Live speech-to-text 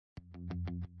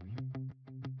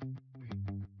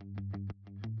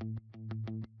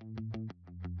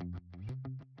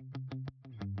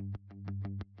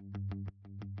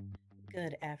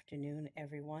Good afternoon,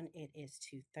 everyone. It is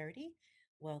 2:30.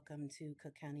 Welcome to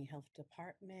Cook County Health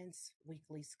Department's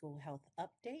weekly school health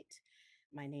update.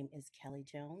 My name is Kelly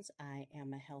Jones. I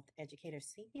am a health educator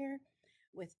senior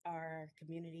with our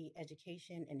community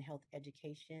education and health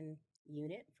education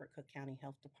unit for Cook County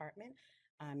Health Department.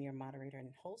 I'm your moderator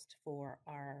and host for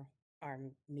our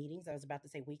meetings. I was about to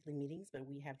say weekly meetings, but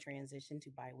we have transitioned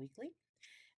to biweekly.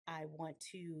 I want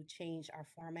to change our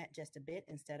format just a bit.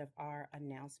 Instead of our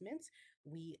announcements,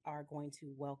 we are going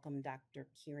to welcome Dr.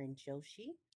 Kiran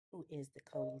Joshi, who is the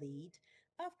co-lead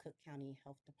of Cook County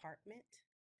Health Department,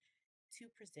 to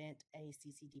present a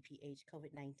CCDPH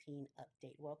COVID-19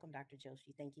 update. Welcome, Dr.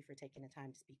 Joshi. Thank you for taking the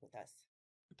time to speak with us.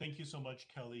 Thank you so much,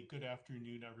 Kelly. Good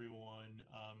afternoon, everyone.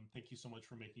 Thank you so much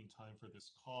for making time for this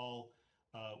call.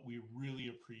 We really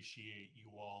appreciate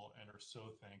you all and are so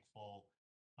thankful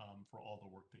for all the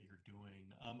work that you're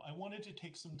doing. I wanted to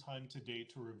take some time today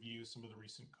to review some of the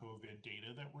recent COVID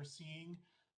data that we're seeing.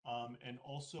 And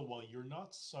also, while you're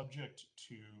not subject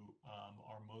to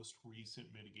our most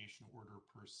recent mitigation order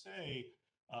per se,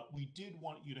 we did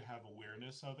want you to have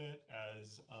awareness of it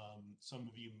as some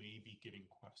of you may be getting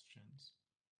questions.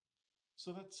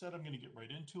 So that said, I'm going to get right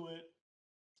into it.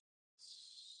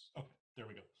 Okay, there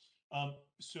we go. I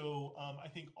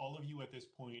think all of you at this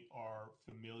point are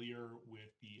familiar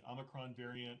with the Omicron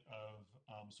variant of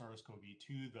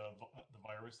SARS-CoV-2, the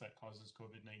virus that causes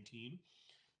COVID-19.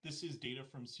 This is data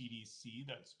from CDC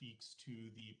that speaks to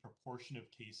the proportion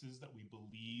of cases that we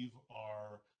believe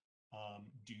are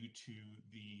due to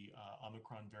the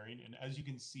Omicron variant. And as you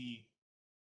can see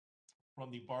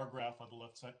from the bar graph on the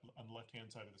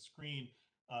left-hand side of the screen,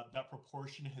 that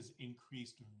proportion has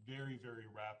increased very, very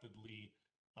rapidly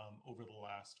over the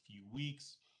last few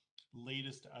weeks.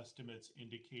 Latest estimates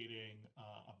indicating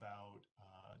about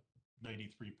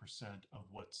 93% of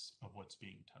what's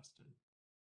being tested.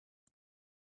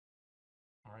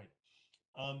 All right,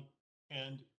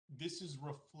 and this is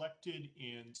reflected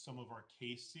in some of our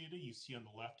case data. You see on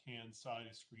the left-hand side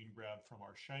a screen grab from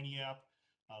our Shiny app.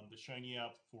 The Shiny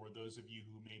app, for those of you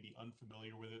who may be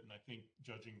unfamiliar with it, and I think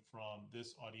judging from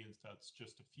this audience, that's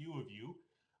just a few of you,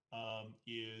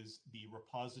 is the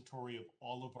repository of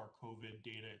all of our COVID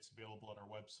data. It's available at our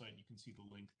website. You can see the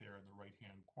link there in the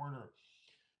right-hand corner.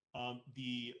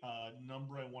 The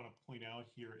number I want to point out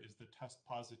here is the test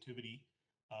positivity,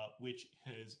 which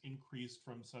has increased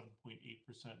from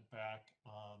 7.8% back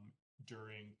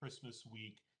during Christmas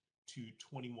week to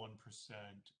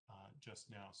 21% just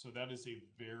now. So that is a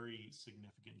very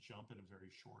significant jump in a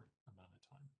very short amount of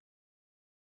time.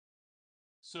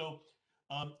 So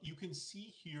you can see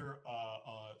here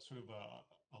sort of a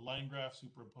line graph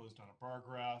superimposed on a bar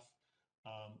graph,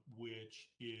 which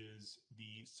is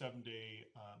the 7-day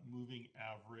moving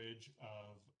average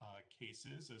of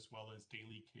cases as well as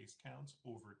daily case counts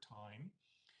over time.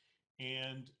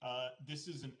 And this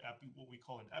is what we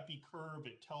call an epi curve.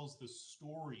 It tells the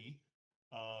story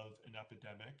of an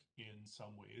epidemic in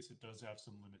some ways. It does have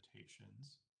some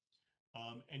limitations.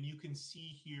 And you can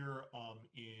see here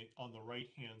on the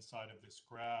right-hand side of this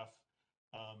graph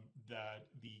that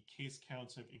the case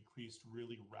counts have increased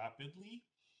really rapidly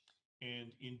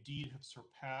and indeed have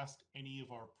surpassed any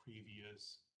of our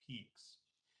previous peaks.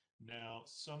 Now,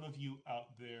 some of you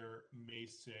out there may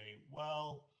say,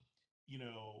 well,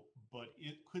 but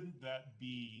couldn't that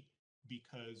be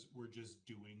because we're just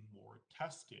doing more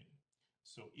testing?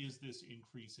 So is this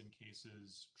increase in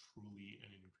cases truly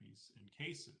an increase in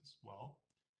cases? Well,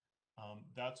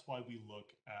 that's why we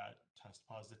look at test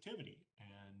positivity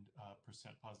and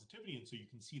percent positivity. And so you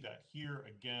can see that here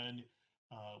again,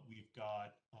 we've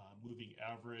got moving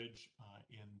average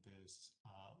in this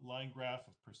line graph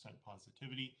of percent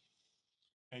positivity.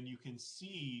 And you can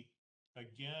see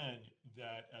again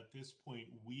that at this point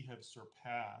we have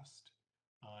surpassed,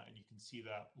 and you can see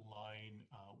that line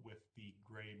with the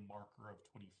gray marker of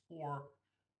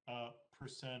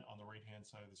 24% on the right-hand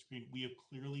side of the screen. We have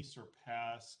clearly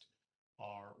surpassed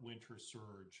our winter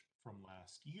surge from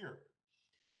last year.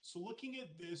 So looking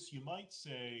at this, you might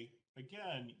say,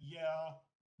 again, yeah,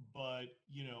 but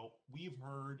we've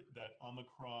heard that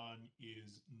Omicron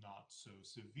is not so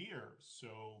severe.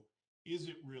 So is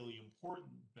it really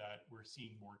important that we're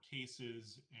seeing more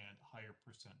cases and higher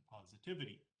percent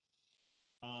positivity?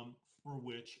 For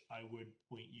which I would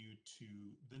point you to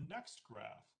the next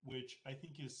graph, which I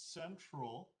think is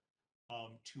central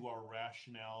to our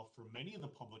rationale for many of the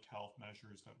public health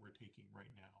measures that we're taking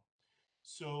right now.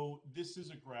 So this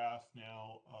is a graph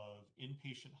now of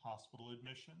inpatient hospital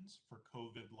admissions for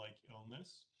COVID-like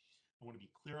illness. I want to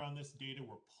be clear on this data.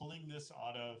 We're pulling this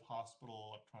out of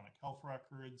hospital electronic health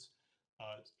records.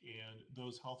 and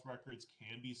those health records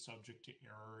can be subject to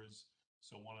errors.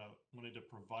 So wanted to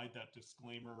provide that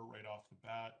disclaimer right off the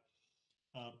bat.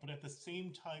 But at the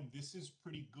same time, this is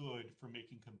pretty good for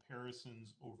making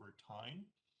comparisons over time.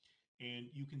 And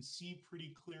you can see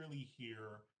pretty clearly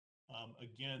here,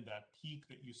 again, that peak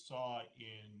that you saw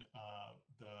in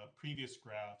the previous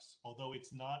graphs, although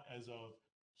it's not as of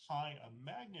high a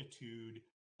magnitude,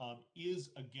 is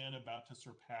again about to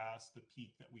surpass the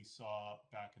peak that we saw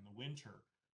back in the winter.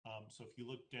 So if you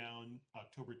look down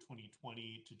October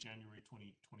 2020 to January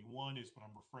 2021 is what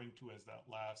I'm referring to as that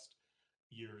last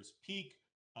year's peak.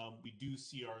 We do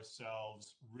see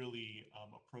ourselves really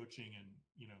approaching, and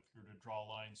if you were to draw a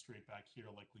line straight back here,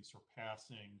 likely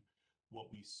surpassing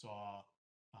what we saw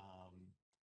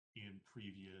in the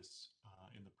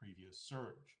previous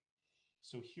surge.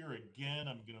 So here again,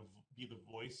 I'm going to be the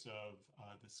voice of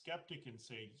the skeptic and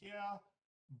say, yeah,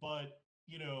 but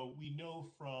we know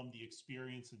from the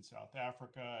experience in South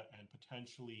Africa and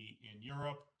potentially in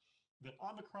Europe that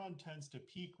Omicron tends to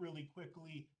peak really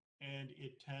quickly and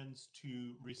it tends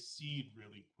to recede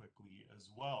really quickly as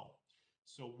well.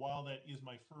 So while that is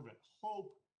my fervent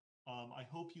hope, I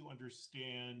hope you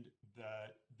understand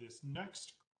that this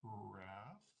next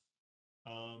graph,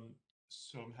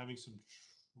 so I'm having some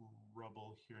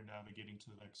trouble here navigating to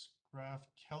the next graph.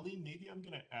 Kelly, maybe I'm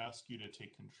going to ask you to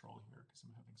take control here because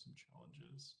I'm having some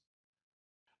challenges.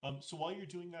 So while you're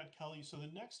doing that, Kelly, so the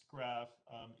next graph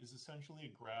is essentially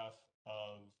a graph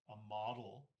of a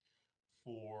model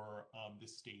for the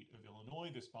state of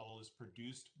Illinois. This model is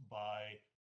produced by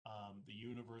the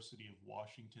University of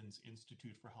Washington's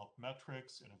Institute for Health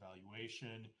Metrics and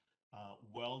Evaluation,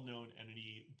 well-known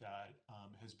entity that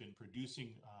has been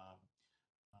producing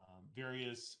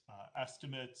various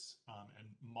estimates and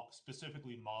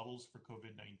specifically models for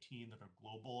COVID-19 that are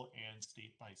global and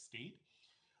state by state.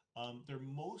 Their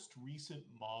most recent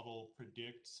model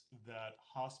predicts that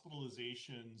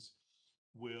hospitalizations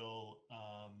will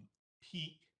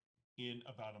peak in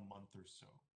about a month or so.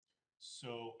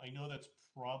 So I know that's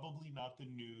probably not the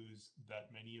news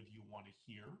that many of you want to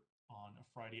hear on a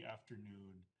Friday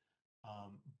afternoon,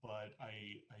 but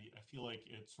I feel like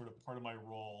it's sort of part of my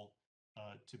role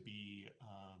to be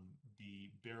the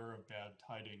bearer of bad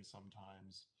tidings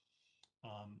sometimes,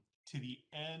 to the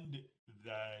end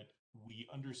that we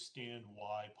understand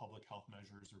why public health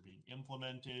measures are being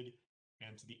implemented,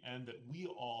 and to the end that we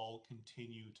all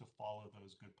continue to follow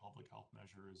those good public health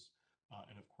measures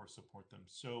and of course support them.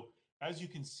 So as you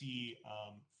can see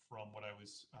from what I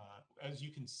was, as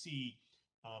you can see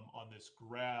on this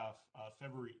graph,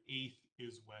 February 8th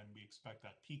is when we expect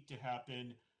that peak to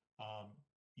happen.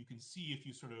 You can see if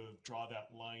you sort of draw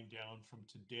that line down from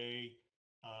today,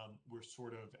 we're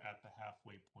sort of at the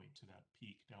halfway point to that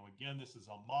peak. Now, again, this is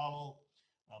a model.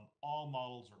 All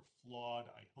models are flawed.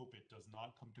 I hope it does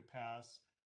not come to pass,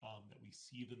 that we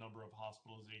see the number of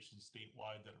hospitalizations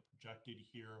statewide that are projected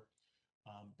here,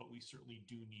 but we certainly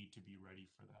do need to be ready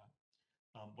for that.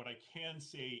 What I can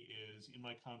say is in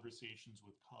my conversations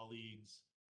with colleagues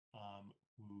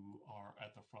who are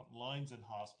at the front lines in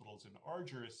hospitals in our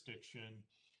jurisdiction,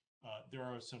 there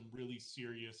are some really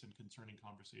serious and concerning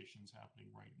conversations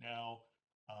happening right now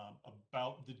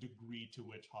about the degree to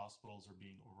which hospitals are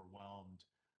being overwhelmed.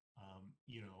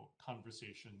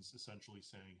 Conversations essentially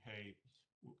saying, hey,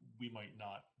 we might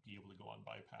not be able to go on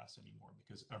bypass anymore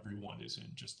because everyone is in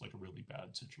just like a really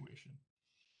bad situation.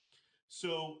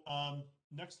 So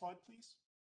next slide, please.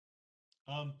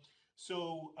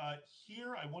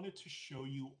 Here I wanted to show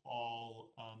you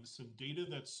all some data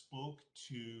that spoke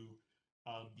to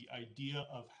the idea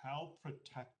of how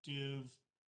protective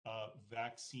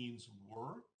vaccines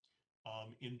were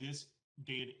in this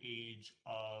day and age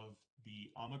of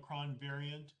the Omicron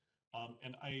variant.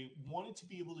 And I wanted to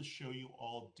be able to show you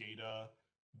all data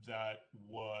that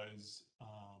was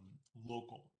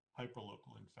local,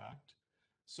 hyperlocal, in fact.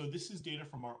 So this is data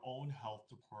from our own health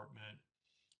department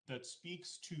that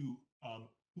speaks to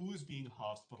who is being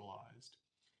hospitalized.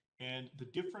 And the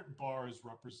different bars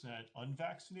represent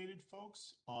unvaccinated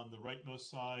folks on the rightmost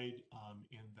side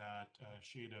in that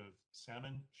shade of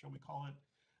salmon, shall we call it.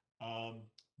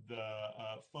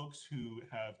 The folks who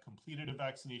have completed a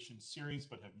vaccination series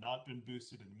but have not been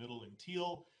boosted in middle and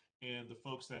teal, and the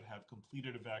folks that have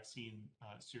completed a vaccine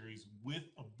series with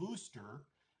a booster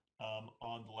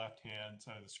on the left-hand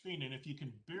side of the screen. And if you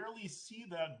can barely see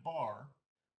that bar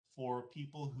for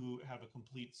people who have a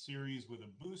complete series with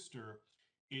a booster,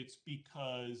 it's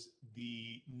because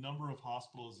the number of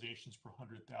hospitalizations per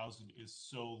 100,000 is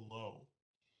so low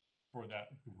for that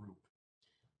group.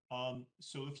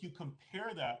 So if you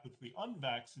compare that with the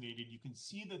unvaccinated, you can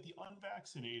see that the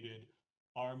unvaccinated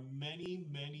are many,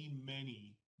 many,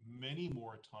 many, many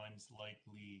more times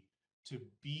likely to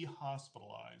be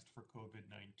hospitalized for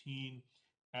COVID-19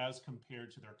 as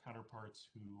compared to their counterparts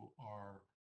who are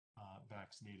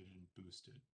vaccinated and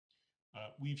boosted.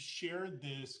 We've shared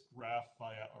this graph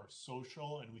via our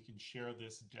social, and we can share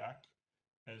this deck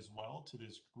as well to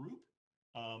this group.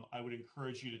 I would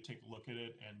encourage you to take a look at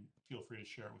it and feel free to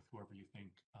share it with whoever you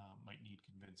think might need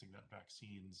convincing that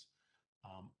vaccines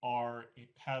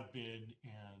have been,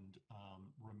 and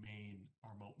remain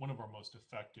one of our most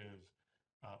effective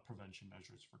prevention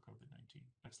measures for COVID-19.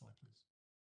 Next slide, please.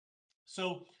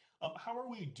 So how are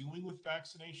we doing with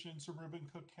vaccination in suburban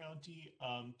Cook County?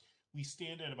 We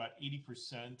stand at about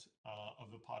 80%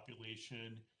 of the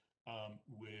population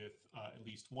with at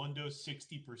least one dose,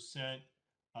 60%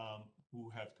 who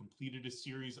have completed a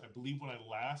series. I believe when I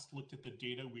last looked at the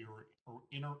data, we were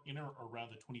in or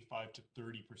around the 25 to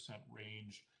 30%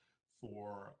 range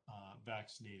for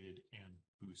vaccinated and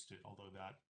boosted, although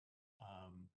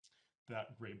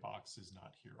that gray box is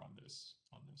not here on this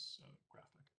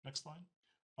graphic. Next slide.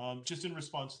 Just in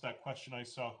response to that question, I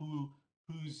saw who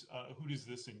does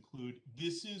this include?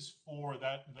 This is for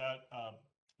that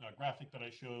graphic that I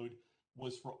showed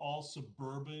was for all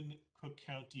suburban Cook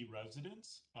County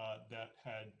residents that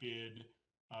had been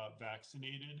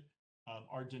vaccinated.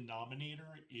 Our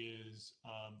denominator is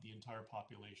the entire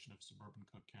population of suburban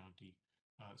Cook County.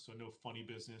 So no funny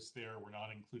business there. We're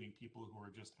not including people who are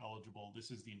just eligible.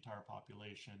 This is the entire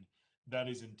population. That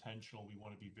is intentional. We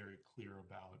want to be very clear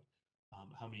about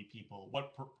how many people,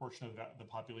 what proportion of the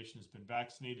population has been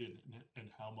vaccinated,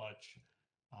 and how much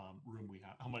room we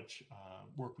have, how much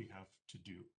work we have to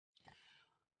do.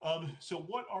 So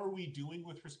what are we doing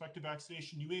with respect to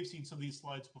vaccination? You may have seen some of these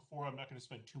slides before. I'm not going to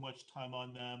spend too much time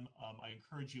on them. I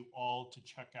encourage you all to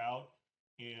check out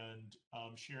and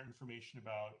share information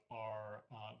about our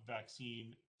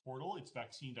vaccine portal. It's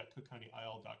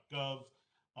vaccine.cookcountyil.gov.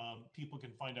 People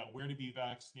can find out where to be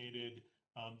vaccinated.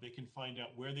 They can find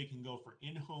out where they can go for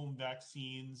in-home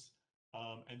vaccines,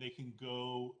 and they can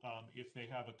go, if they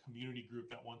have a community group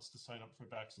that wants to sign up for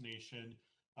vaccination,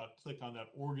 click on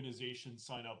that organization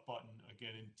sign up button,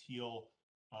 again in teal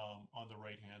on the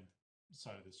right-hand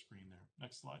side of the screen there.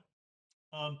 Next slide.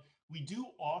 We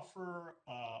do offer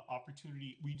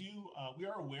opportunity. We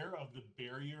are aware of the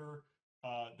barrier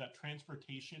that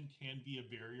transportation can be a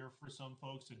barrier for some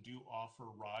folks, and do offer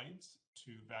rides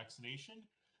to vaccination.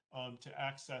 To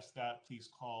access that, please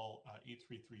call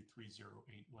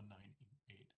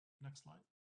 833-308-1988. Next slide.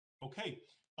 Okay,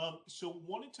 so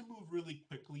wanted to move really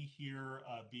quickly here,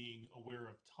 being aware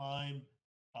of time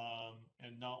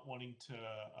and not wanting to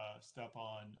step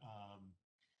on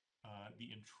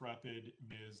the intrepid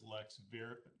Ms. Lex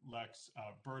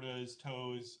Berta's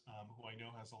toes, who I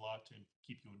know has a lot to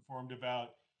keep you informed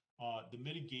about. The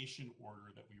mitigation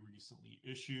order that we recently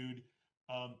issued.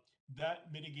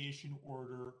 That mitigation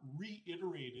order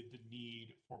reiterated the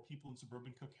need for people in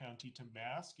suburban Cook County to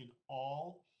mask in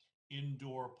all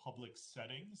indoor public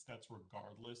settings. That's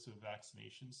regardless of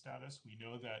vaccination status. We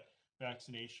know that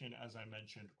vaccination, as I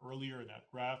mentioned earlier in that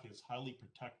graph, is highly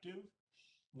protective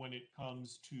when it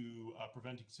comes to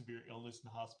preventing severe illness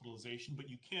and hospitalization, but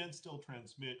you can still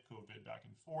transmit COVID back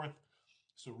and forth.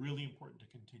 So really important to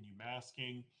continue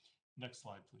masking. Next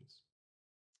slide, please.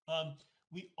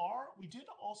 We did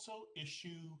also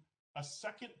issue a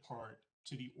second part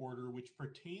to the order, which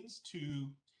pertains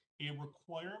to a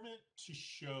requirement to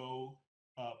show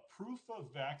proof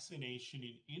of vaccination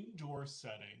in indoor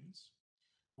settings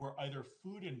where either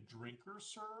food and drink are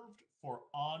served for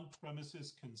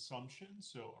on-premises consumption.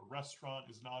 So a restaurant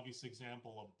is an obvious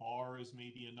example, a bar is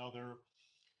maybe another,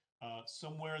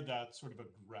 somewhere that's sort of a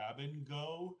grab and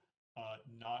go,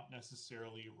 not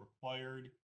necessarily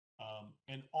required.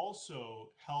 And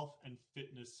also health and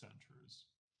fitness centers.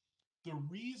 The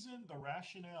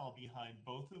rationale behind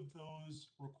both of those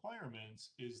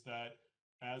requirements is that,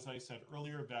 as I said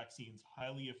earlier, vaccines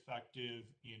highly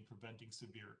effective in preventing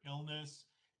severe illness.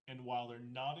 And while they're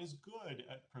not as good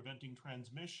at preventing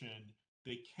transmission,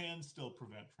 they can still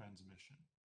prevent transmission.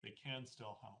 They can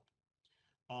still help.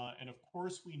 And of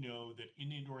course, we know that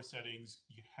in indoor settings,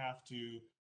 you have to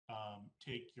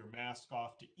take your mask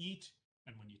off to eat.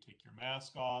 And when you take your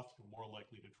mask off, you're more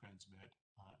likely to transmit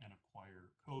and acquire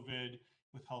COVID.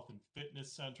 With health and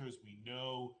fitness centers, we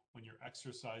know when you're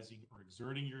exercising or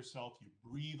exerting yourself, you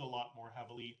breathe a lot more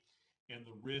heavily, and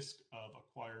the risk of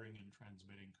acquiring and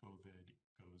transmitting COVID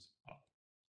goes up.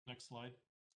 Next slide.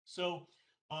 So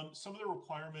some of the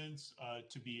requirements,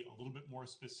 to be a little bit more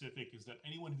specific, is that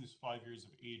anyone who's 5 years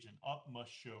of age and up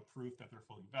must show proof that they're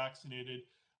fully vaccinated.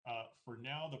 For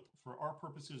now, for our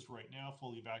purposes right now,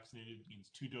 fully vaccinated means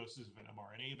 2 doses of an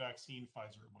mRNA vaccine,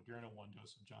 Pfizer or Moderna, 1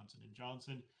 dose of Johnson &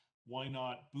 Johnson. Why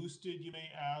not boosted, you may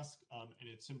ask? And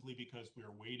it's simply because we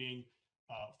are waiting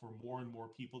for more and more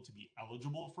people to be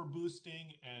eligible for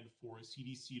boosting and for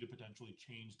CDC to potentially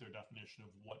change their definition of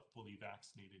what fully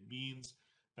vaccinated means.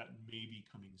 That may be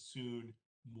coming soon.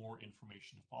 More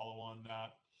information to follow on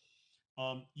that.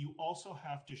 You also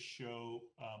have to show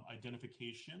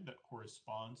identification that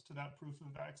corresponds to that proof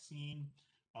of vaccine.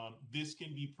 This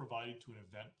can be provided to an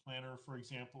event planner, for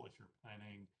example, if you're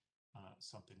planning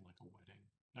something like a wedding.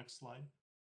 Next slide.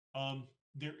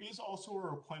 There is also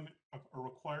a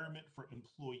requirement for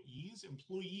employees.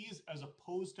 Employees, as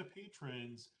opposed to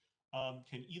patrons,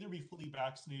 can either be fully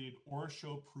vaccinated or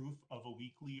show proof of a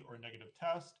weekly or negative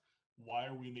test. Why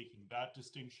are we making that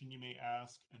distinction, you may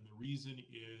ask? And the reason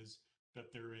is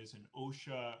that there is an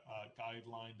OSHA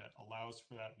guideline that allows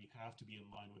for that. We have to be in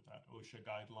line with that OSHA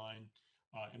guideline.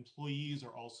 Employees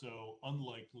are also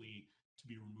unlikely to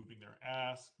be removing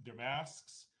their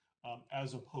masks,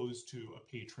 as opposed to a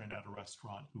patron at a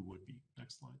restaurant who would be.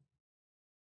 Next slide.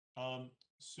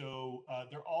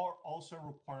 There are also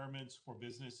requirements for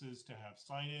businesses to have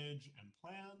signage and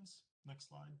plans. Next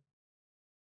slide.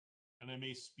 And I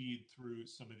may speed through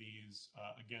some of these.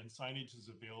 Again, signage is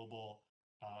available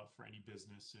for any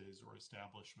businesses or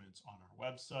establishments on our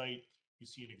website. You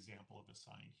see an example of a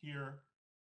sign here.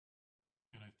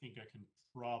 And I think I can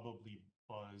probably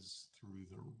buzz through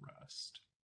the rest.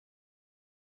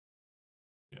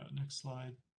 Yeah, next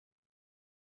slide.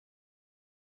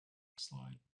 Next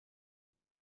slide.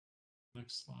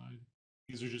 Next slide.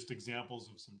 These are just examples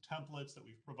of some templates that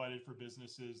we've provided for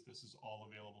businesses. This is all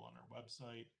available on our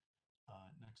website.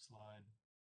 Next slide.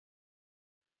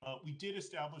 We did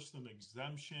establish some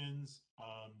exemptions.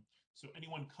 So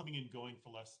anyone coming and going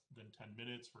for less than 10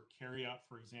 minutes for carryout,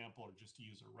 for example, or just to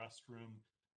use a restroom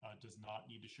does not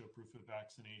need to show proof of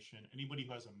vaccination. Anybody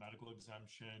who has a medical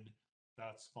exemption,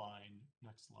 that's fine.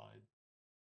 Next slide.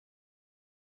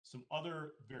 Some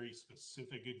other very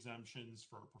specific exemptions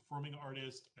for a performing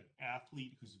artist, an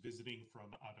athlete who's visiting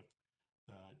from out of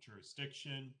the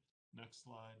jurisdiction. Next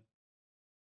slide.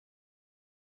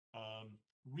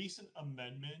 Recent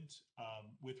amendment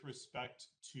with respect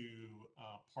to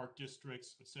park districts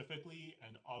specifically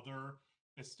and other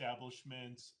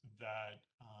establishments that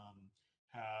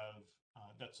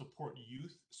that support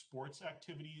youth sports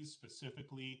activities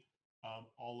specifically.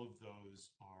 All of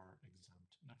those are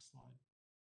exempt. Next slide.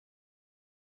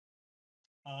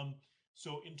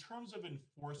 So in terms of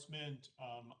enforcement,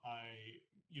 I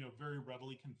very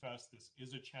readily confess this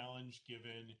is a challenge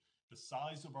given the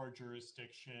size of our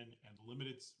jurisdiction and the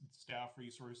limited staff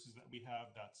resources that we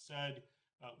have. That said,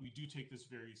 we do take this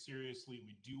very seriously.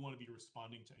 We do want to be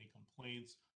responding to any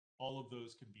complaints. All of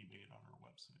those can be made on our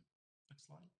website. Next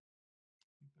slide.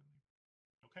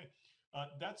 Okay,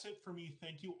 that's it for me.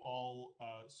 Thank you all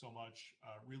so much.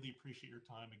 Really appreciate your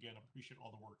time. Again, appreciate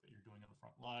all the work that you're doing on the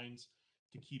front lines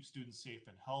to keep students safe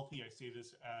and healthy. I say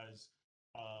this as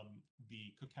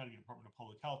the Cook County Department of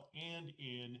Public Health and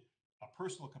in a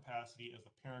personal capacity as the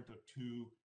parent of 2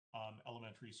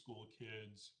 elementary school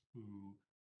kids who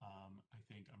I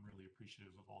think I'm really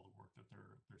appreciative of all the work that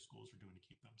their schools are doing to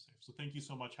keep them safe. So thank you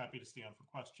so much. Happy to stay on for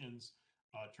questions.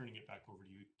 Turning it back over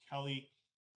to you, Kelly.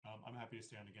 I'm happy to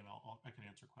stay on again. I can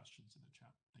answer questions in the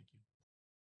chat. Thank you.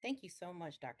 Thank you so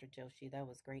much, Dr. Joshi. That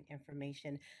was great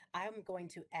information. I'm going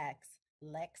to ask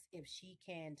Lex if she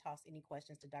can toss any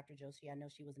questions to Dr. Joshi. I know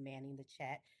she was manning the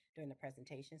chat during the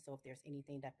presentation, so if there's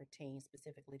anything that pertains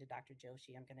specifically to Dr.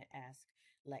 Joshi, I'm going to ask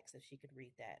Lex if she could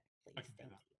read that, please. I can do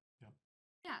that. Yeah.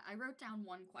 Yeah, I wrote down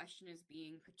one question as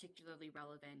being particularly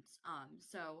relevant.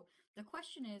 So the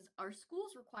question is, are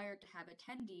schools required to have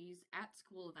attendees at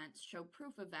school events show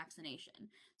proof of vaccination,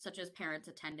 such as parents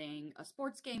attending a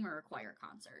sports game or a choir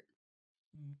concert?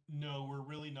 No, we're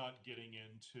really not getting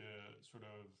into sort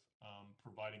of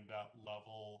providing that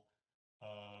level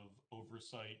of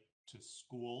oversight to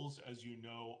schools. As you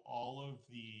know, all of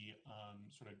the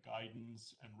sort of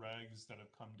guidance and regs that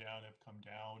have come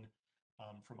down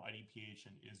from IDPH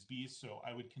and ISB. So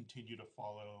I would continue to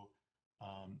follow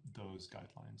those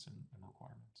guidelines and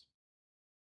requirements.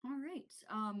 All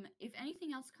right. If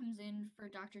anything else comes in for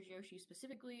Dr. Joshi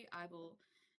specifically, I will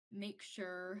make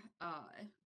sure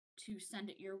to send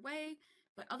it your way.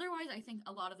 But otherwise, I think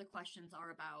a lot of the questions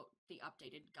are about the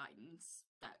updated guidance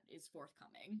that is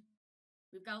forthcoming.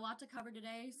 We've got a lot to cover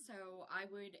today, so I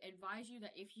would advise you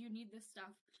that if you need this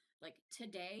stuff like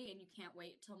today and you can't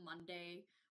wait till Monday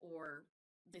or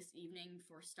this evening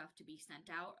for stuff to be sent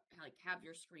out, like have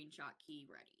your screenshot key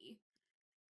ready.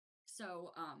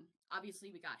 So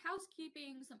obviously we got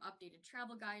housekeeping, some updated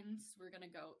travel guidance. We're going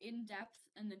to go in depth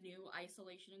in the new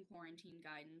isolation and quarantine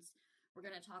guidance. We're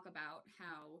going to talk about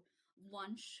how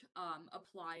lunch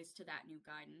applies to that new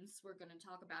guidance. We're going to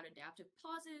talk about adaptive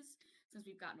pauses, since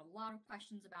we've gotten a lot of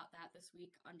questions about that this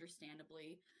week,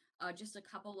 understandably. Just a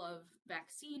couple of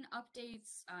vaccine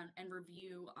updates and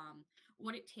review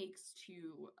what it takes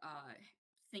to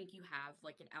think you have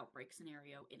like an outbreak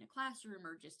scenario in a classroom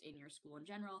or just in your school in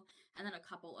general, and then a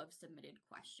couple of submitted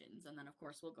questions. And then, of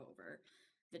course, we'll go over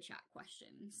the chat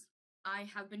questions. I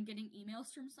have been getting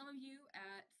emails from some of you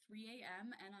at 3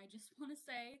 a.m., and I just want to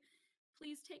say,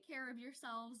 please take care of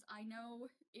yourselves. I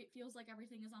know it feels like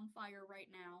everything is on fire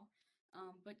right now,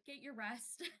 but get your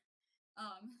rest.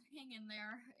 Hang in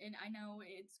there. And I know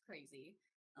it's crazy,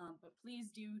 but please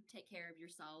do take care of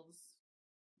yourselves.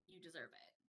 You deserve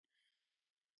it.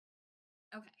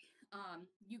 Okay,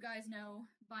 you guys know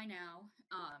by now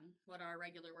what our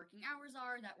regular working hours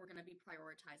are, that we're going to be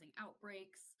prioritizing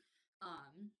outbreaks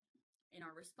in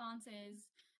our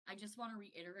responses. I just want to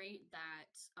reiterate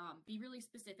that be really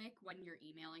specific when you're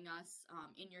emailing us.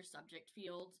 In your subject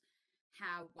field,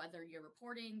 have whether you're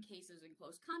reporting cases in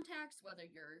close contacts, whether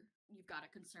you've got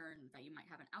a concern that you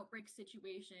might have an outbreak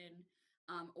situation,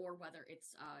 or whether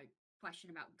it's a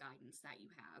question about guidance that you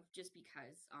have, just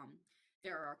because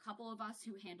there are a couple of us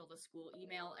who handle the school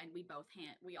email, and we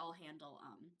all handle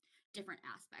different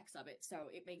aspects of it, so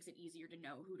it makes it easier to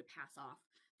know who to pass off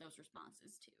those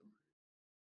responses to.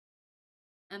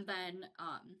 And then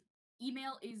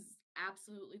email is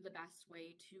absolutely the best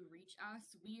way to reach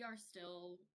us. We are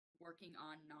still working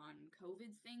on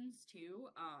non-COVID things too.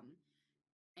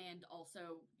 And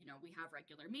also, we have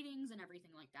regular meetings and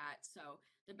everything like that. So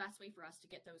the best way for us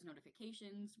to get those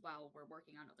notifications while we're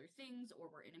working on other things or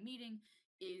we're in a meeting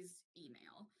is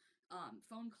email.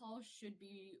 Phone calls should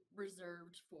be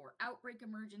reserved for outbreak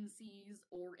emergencies,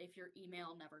 or if your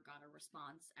email never got a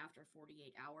response after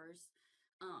 48 hours.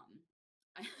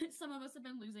 Some of us have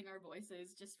been losing our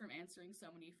voices just from answering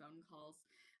so many phone calls.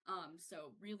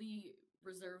 So really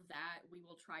reserve that. We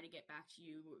will try to get back to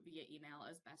you via email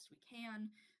as best we can,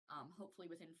 hopefully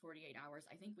within 48 hours.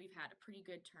 I think we've had a pretty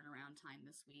good turnaround time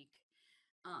this week.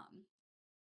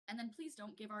 And then please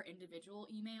don't give our individual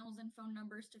emails and phone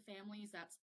numbers to families.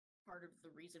 That's part of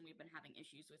the reason we've been having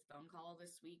issues with phone call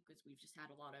this week, because we've just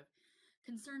had a lot of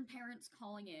concerned parents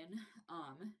calling in.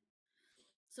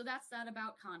 So that's that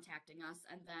about contacting us.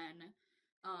 And then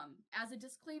as a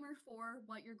disclaimer for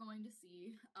what you're going to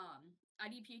see,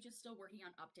 IDPH is still working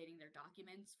on updating their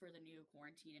documents for the new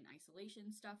quarantine and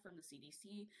isolation stuff from the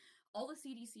CDC. All the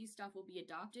CDC stuff will be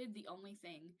adopted. The only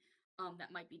thing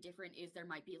that might be different is there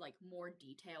might be like more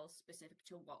details specific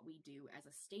to what we do as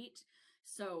a state.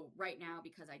 So right now,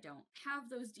 because I don't have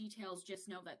those details, just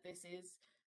know that this is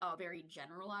a very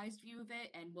generalized view of it,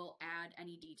 and we'll add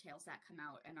any details that come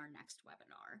out in our next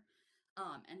webinar.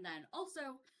 And then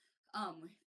also,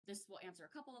 this will answer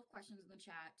a couple of questions in the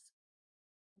chat.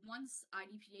 Once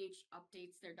IDPH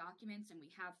updates their documents and we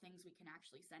have things we can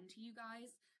actually send to you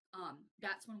guys,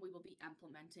 that's when we will be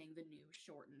implementing the new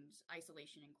shortened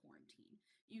isolation and quarantine.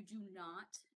 You do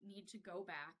not need to go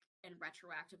back and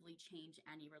retroactively change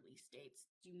any release dates.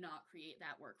 Do not create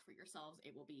that work for yourselves.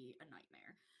 It will be a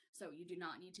nightmare. So you do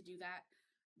not need to do that.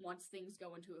 Once things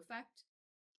go into effect,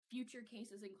 future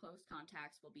cases in close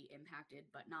contacts will be impacted,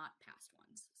 but not past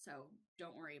ones. So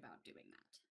don't worry about doing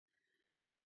that.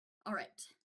 All right.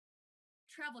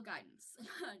 Travel guidance.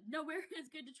 Nowhere is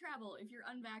good to travel if you're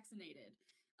unvaccinated.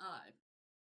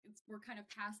 We're kind of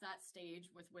past that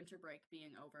stage with winter break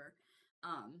being over.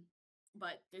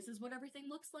 But this is what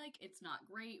everything looks like. It's not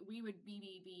great. We would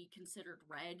be considered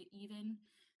red even.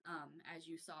 As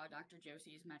you saw, Dr.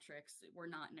 Josie's metrics,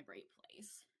 we're not in a great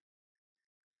place.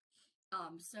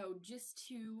 So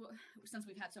since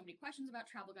we've had so many questions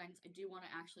about travel guidance, I do want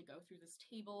to actually go through this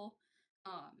table.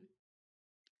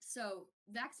 So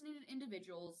vaccinated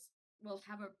individuals will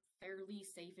have a fairly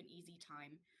safe and easy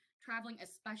time traveling,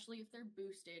 especially if they're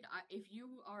boosted. If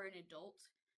you are an adult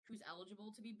who's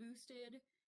eligible to be boosted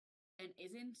and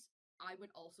isn't, I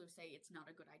would also say it's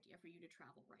not a good idea for you to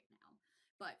travel right now.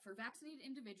 But for vaccinated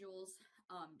individuals,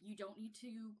 you don't need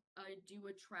to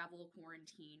do a travel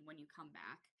quarantine when you come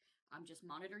back. Just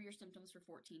monitor your symptoms for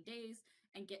 14 days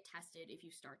and get tested if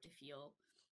you start to feel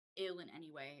ill in any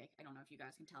way. I don't know if you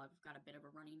guys can tell, I've got a bit of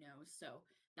a runny nose, so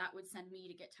that would send me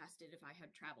to get tested if I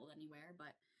had traveled anywhere,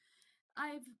 but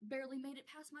I've barely made it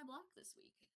past my block this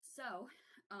week. So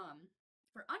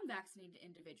for unvaccinated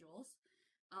individuals,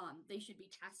 they should be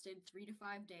tested 3 to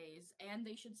 5 days, and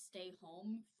they should stay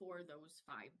home for those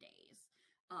 5 days.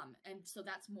 And so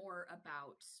that's more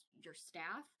about your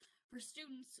staff. For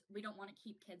students, we don't want to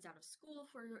keep kids out of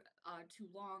school for too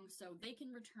long, so they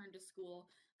can return to school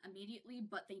immediately,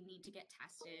 but they need to get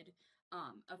tested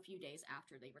a few days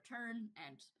after they return,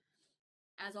 and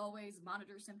as always,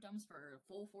 monitor symptoms for a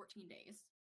full 14 days.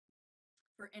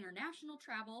 For international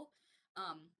travel,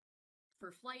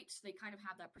 for flights, they kind of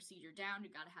have that procedure down.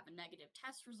 You got to have a negative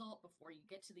test result before you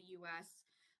get to the US,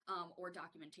 or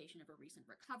documentation of a recent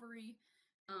recovery.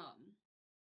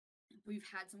 We've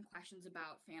had some questions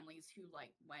about families who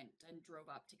went and drove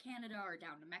up to Canada or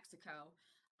down to Mexico.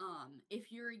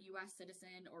 If you're a US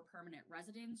citizen or permanent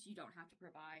resident, you don't have to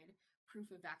provide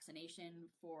proof of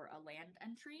vaccination for a land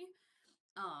entry.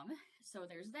 So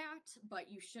there's that, but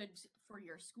you should, for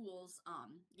your schools,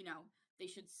 they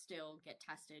should still get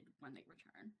tested when they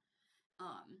return.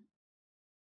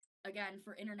 Again,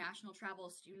 for international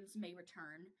travel, students may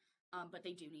return, but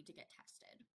they do need to get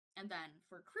tested. And then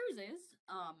for cruises,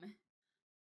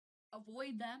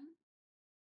 avoid them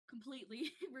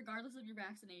completely, regardless of your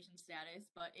vaccination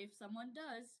status. But if someone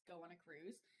does go on a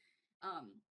cruise,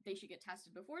 they should get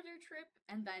tested before their trip,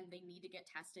 and then they need to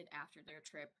get tested after their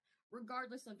trip,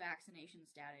 regardless of vaccination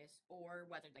status or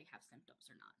whether they have symptoms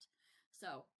or not.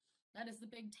 So that is the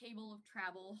big table of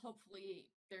travel. Hopefully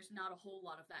there's not a whole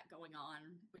lot of that going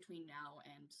on between now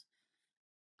and,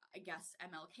 I guess,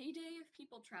 MLK Day if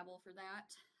people travel for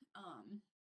that.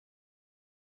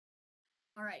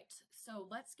 All right, so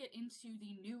let's get into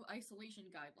the new isolation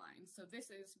guidelines. So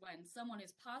this is when someone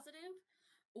is positive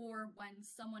or when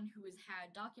someone who has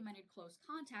had documented close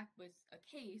contact with a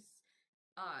case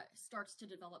starts to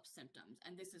develop symptoms.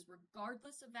 And this is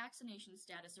regardless of vaccination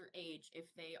status or age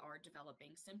if they are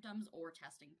developing symptoms or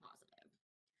testing positive.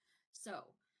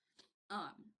 So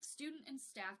student and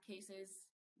staff cases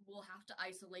will have to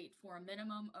isolate for a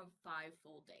minimum of 5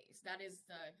 full days. That is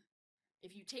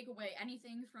if you take away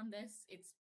anything from this,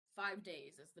 it's 5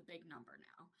 days is the big number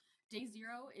now. Day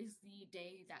 0 is the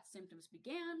day that symptoms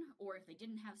began, or if they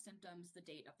didn't have symptoms, the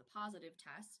date of the positive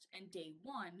test, and day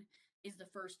 1 is the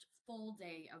first full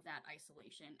day of that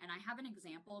isolation. And I have an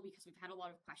example because we've had a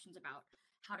lot of questions about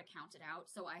how to count it out.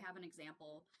 So I have an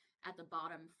example at the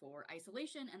bottom for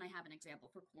isolation, and I have an example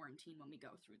for quarantine when we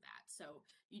go through that. So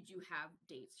you do have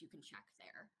dates you can check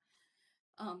there.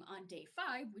 On day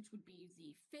 5, which would be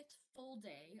the 5th full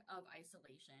day of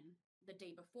isolation, the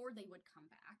day before they would come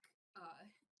back,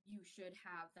 you should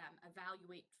have them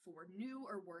evaluate for new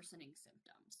or worsening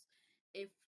symptoms.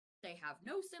 If they have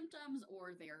no symptoms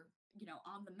or they're,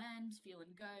 on the mend,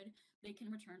 feeling good, they can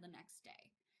return the next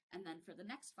day. And then for the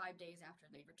next 5 days after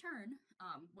they return,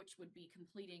 which would be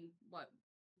completing what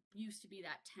used to be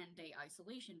that 10-day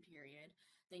isolation period,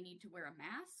 they need to wear a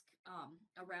mask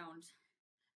around...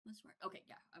 Okay,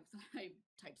 yeah, I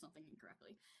typed something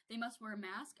incorrectly. They must wear a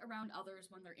mask around others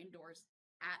when they're indoors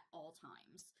at all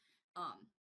times.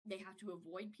 They have to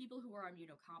avoid people who are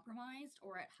immunocompromised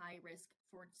or at high risk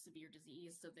for severe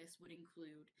disease. So this would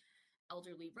include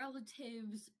elderly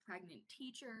relatives, pregnant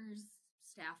teachers,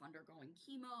 staff undergoing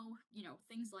chemo,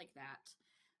 things like that.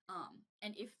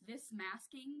 And if this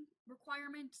masking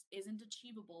requirement isn't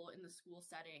achievable in the school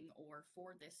setting or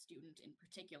for this student in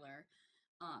particular,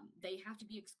 they have to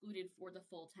be excluded for the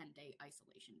full 10-day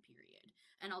isolation period.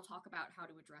 And I'll talk about how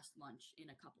to address lunch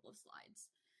in a couple of slides.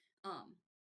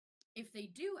 If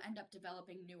they do end up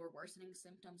developing new or worsening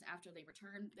symptoms after they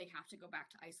return, they have to go back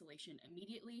to isolation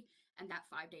immediately, and that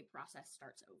 5-day process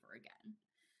starts over again.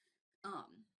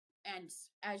 And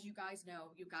as you guys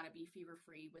know, you've got to be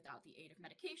fever-free without the aid of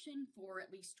medication for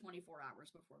at least 24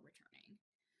 hours before returning.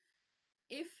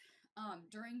 If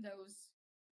during those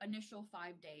initial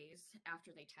 5 days after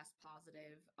they test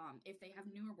positive, if they have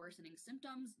new or worsening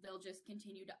symptoms, they'll just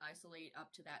continue to isolate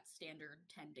up to that standard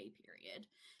 10-day period.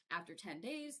 After 10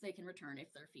 days, they can return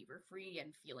if they're fever-free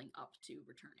and feeling up to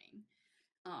returning.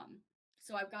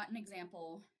 So I've got an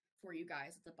example for you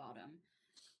guys at the bottom.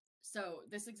 So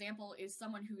this example is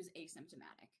someone who is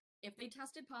asymptomatic. If they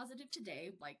tested positive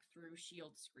today, like through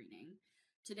Shield screening,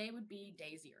 today would be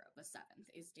day 0. The 7th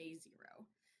is day 0.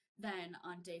 Then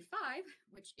on day 5,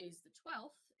 which is the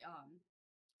 12th,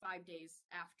 5 days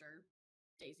after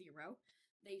day 0,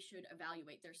 they should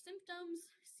evaluate their symptoms,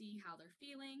 see how they're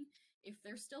feeling. If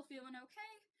they're still feeling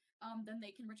okay, then they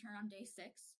can return on day 6,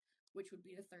 which would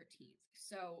be the 13th.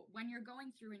 So when you're going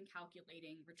through and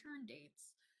calculating return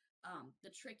dates,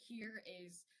 the trick here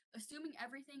is assuming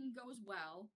everything goes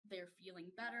well, they're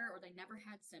feeling better or they never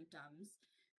had symptoms,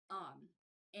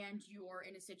 and you're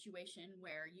in a situation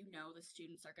where the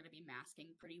students are going to be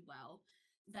masking pretty well,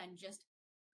 then just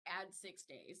add 6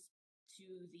 days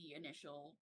to the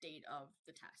initial date of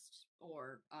the test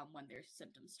or when their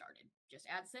symptoms started. Just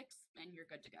add 6 and you're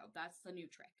good to go. That's the new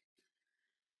trick.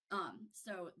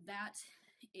 So that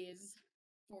is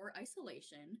for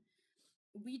isolation.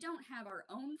 We don't have our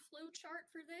own flow chart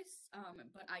for this,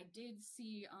 but I did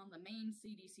see on the main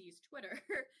CDC's Twitter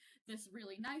this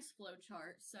really nice flow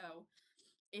chart. So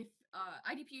if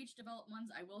IDPH developed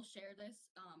ones, I will share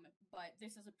this, but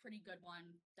this is a pretty good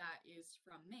one that is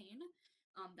from Maine,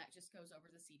 that just goes over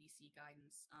the CDC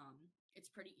guidance.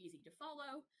 It's pretty easy to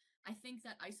follow. I think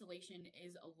that isolation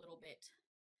is a little bit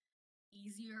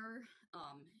easier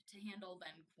to handle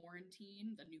than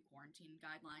quarantine, the new quarantine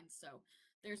guidelines. So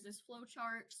there's this flow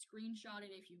chart, screenshot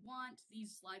it if you want.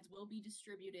 These slides will be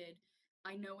distributed.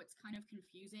 I know it's kind of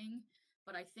confusing,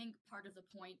 but I think part of the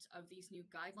point of these new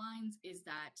guidelines is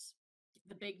that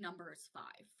the big number is 5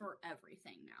 for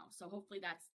everything now. So hopefully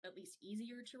that's at least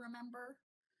easier to remember.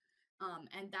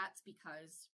 And that's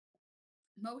because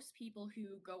most people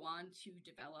who go on to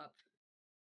develop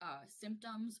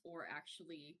symptoms or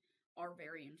actually are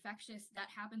very infectious, that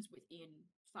happens within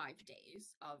 5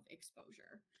 days of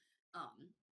exposure.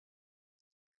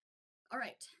 All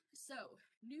right, so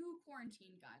new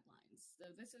quarantine guidelines.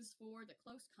 So this is for the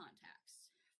close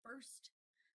contacts. First,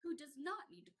 who does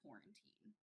not need to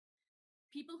quarantine?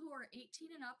 People who are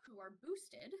 18 and up who are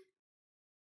boosted,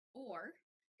 or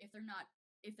if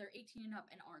they're 18 and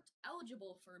up and aren't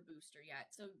eligible for a booster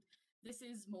yet. So this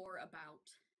is more about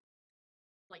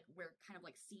like where kind of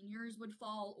like seniors would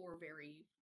fall, or very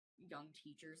young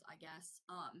teachers, I guess.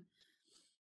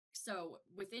 So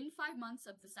within 5 months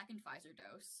of the second Pfizer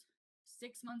dose,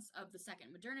 6 months of the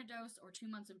second Moderna dose, or 2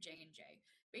 months of J&J.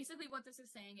 Basically what this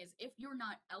is saying is if you're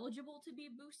not eligible to be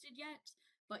boosted yet,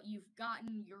 but you've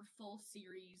gotten your full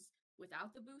series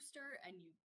without the booster and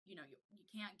you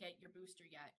can't get your booster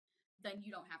yet, then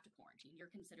you don't have to quarantine.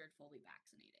 You're considered fully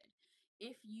vaccinated.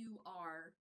 If you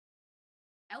are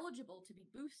eligible to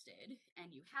be boosted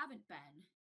and you haven't been,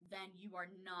 then you are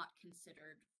not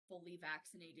considered fully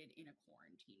vaccinated in a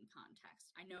quarantine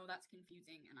context. I know that's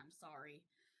confusing and I'm sorry,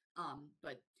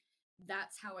 but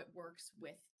that's how it works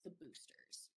with the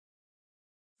boosters.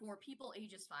 For people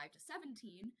ages 5 to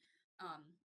 17,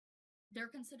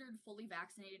 they're considered fully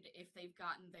vaccinated if they've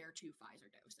gotten their 2 Pfizer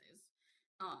doses,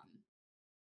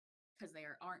 because they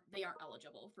aren't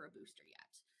eligible for a booster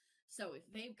yet. So if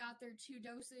they've got their 2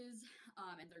 doses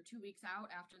and they're 2 weeks out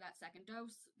after that second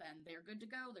dose, then they're good to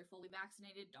go. They're fully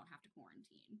vaccinated, don't have to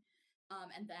quarantine.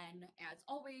 And then, as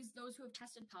always, those who have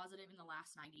tested positive in the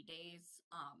last 90 days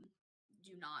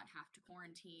do not have to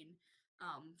quarantine.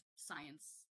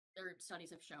 Science or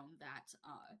studies have shown that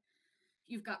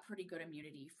you've got pretty good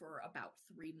immunity for about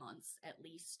 3 months at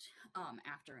least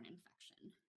after an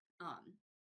infection.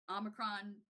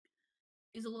 Omicron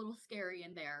is a little scary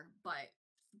in there, but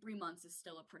 3 months is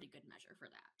still a pretty good measure for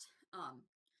that.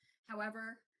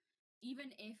 However,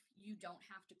 even if you don't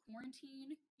have to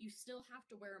quarantine, you still have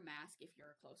to wear a mask if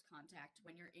you're a close contact.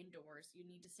 When you're indoors, you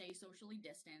need to stay socially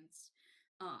distanced.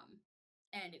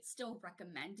 And it's still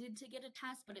recommended to get a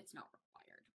test, but it's not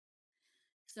required.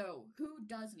 So who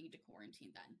does need to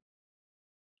quarantine then?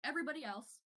 Everybody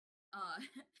else.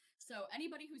 So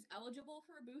anybody who's eligible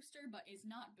for a booster but is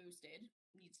not boosted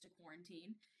needs to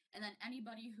quarantine. And then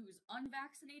anybody who's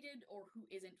unvaccinated or who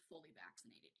isn't fully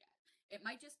vaccinated yet. It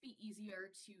might just be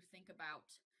easier to think about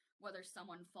whether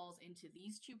someone falls into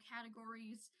these 2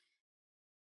 categories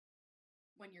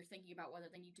when you're thinking about whether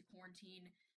they need to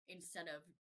quarantine, instead of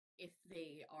if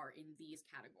they are in these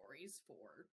categories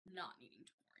for not needing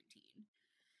to quarantine.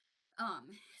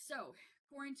 So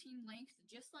quarantine length,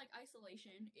 just like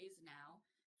isolation, is now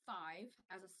 5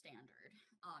 as a standard,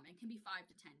 and can be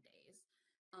 5 to 10 days.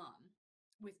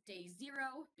 With day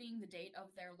 0 being the date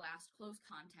of their last close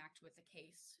contact with the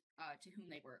case to whom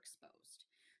they were exposed.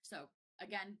 So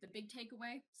again, the big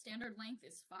takeaway, standard length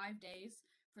is 5 days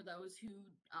for those who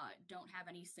don't have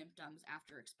any symptoms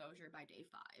after exposure by day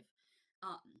 5.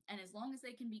 And as long as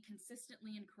they can be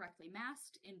consistently and correctly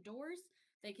masked indoors,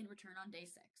 they can return on day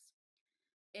 6.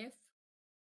 If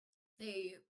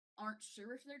they aren't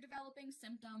sure if they're developing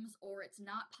symptoms, or it's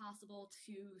not possible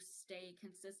to stay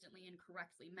consistently and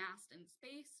correctly masked and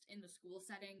spaced in the school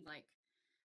setting, like,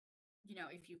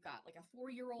 if you've got like a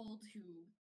 4-year-old who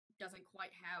doesn't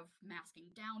quite have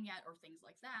masking down yet or things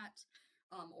like that,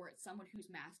 or it's someone who's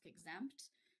mask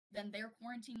exempt, then their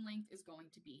quarantine length is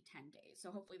going to be 10 days. So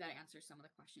hopefully that answers some of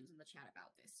the questions in the chat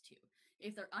about this too.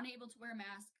 If they're unable to wear a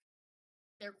mask,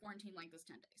 their quarantine length is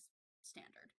 10 days,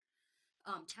 standard.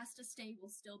 Test to stay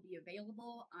will still be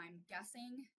available. I'm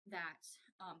guessing that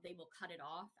they will cut it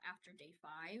off after day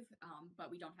 5,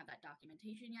 but we don't have that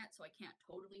documentation yet, so I can't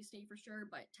totally say for sure,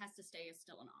 but test to stay is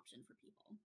still an option for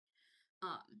people.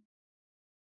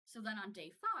 So then on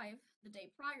day 5, the day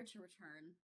prior to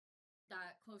return,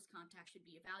 that close contact should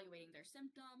be evaluating their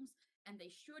symptoms and they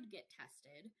should get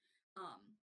tested.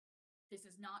 This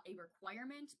is not a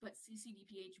requirement, but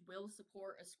CCDPH will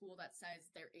support a school that says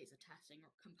there is a testing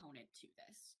component to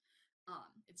this.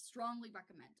 It's strongly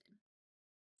recommended.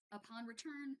 Upon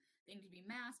return, they need to be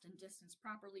masked and distanced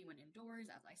properly when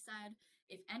indoors, as I said.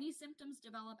 If any symptoms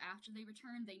develop after they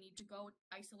return, they need to go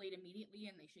isolate immediately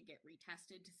and they should get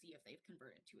retested to see if they've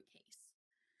converted to a case.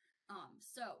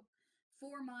 So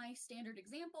for my standard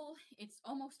example, it's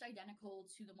almost identical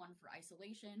to the one for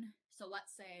isolation. So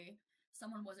let's say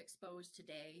someone was exposed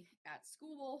today at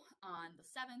school on the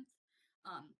 7th.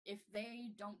 If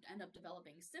they don't end up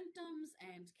developing symptoms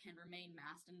and can remain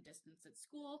masked and distanced at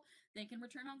school, they can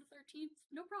return on the 13th,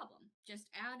 no problem. Just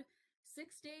add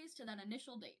 6 days to that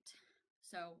initial date.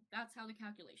 So that's how the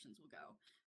calculations will go.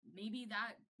 Maybe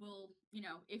that will,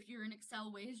 if you're in Excel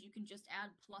whiz, you can just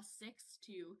add +6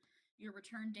 to your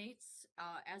return dates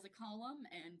as a column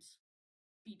and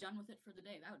be done with it for the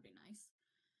day. That would be nice.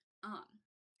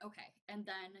 Okay, and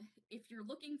then if you're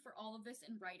looking for all of this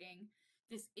in writing,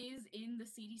 this is in the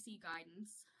CDC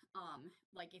guidance.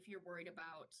 Like if you're worried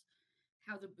about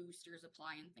how the boosters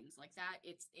apply and things like that,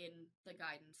 it's in the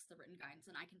guidance, the written guidance,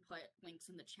 and I can put links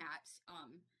in the chat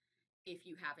if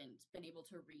you haven't been able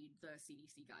to read the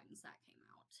CDC guidance that came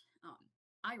out.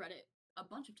 I read it a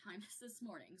bunch of times this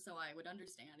morning, so I would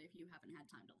understand if you haven't had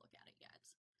time to look at it yet.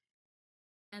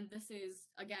 And this is,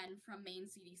 again, from Maine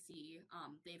CDC.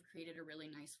 They've created a really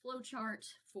nice flowchart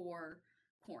for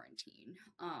quarantine.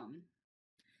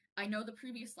 I know the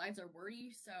previous slides are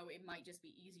wordy, so it might just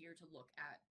be easier to look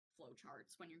at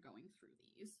flowcharts when you're going through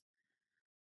these.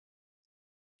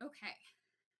 Okay,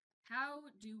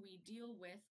 how do we deal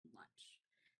with lunch?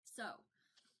 So,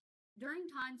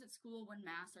 during times at school when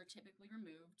masks are typically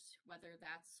removed, whether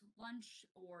that's lunch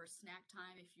or snack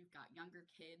time if you've got younger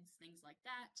kids, things like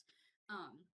that,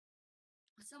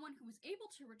 someone who is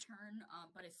able to return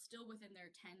but is still within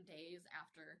their 10 days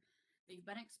after they've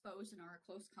been exposed and are a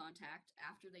close contact,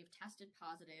 after they've tested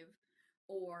positive,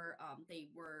 or they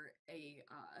were a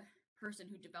person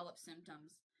who developed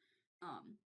symptoms,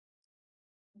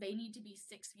 they need to be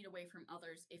 6 feet away from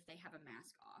others if they have a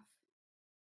mask off.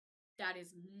 That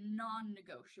is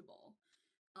non-negotiable.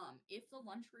 If the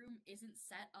lunchroom isn't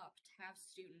set up to have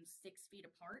students 6 feet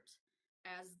apart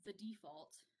as the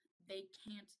default, they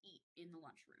can't eat in the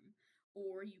lunchroom.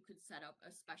 Or you could set up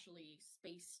a specially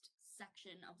spaced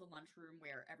section of the lunchroom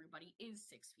where everybody is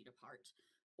 6 feet apart.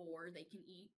 Or they can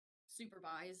eat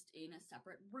supervised in a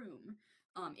separate room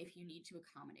if you need to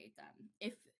accommodate them.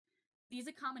 If these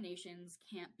accommodations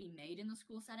can't be made in the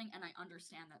school setting, and I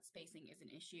understand that spacing is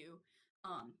an issue,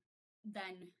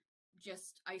 then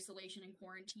just isolation and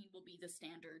quarantine will be the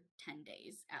standard 10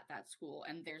 days at that school,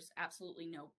 and there's absolutely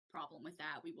no problem with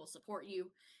that. We will support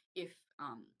you if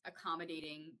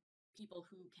accommodating people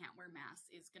who can't wear masks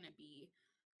is going to be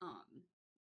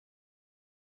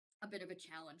a bit of a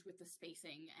challenge with the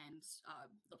spacing and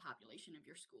the population of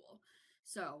your school.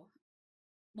 So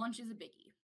lunch is a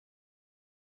biggie.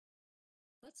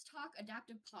 Let's talk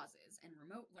adaptive pauses and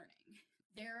remote learning.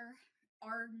 There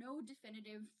are no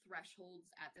definitive thresholds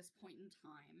at this point in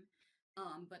time,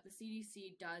 but the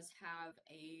CDC does have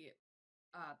a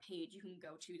page you can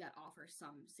go to that offers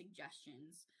some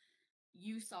suggestions.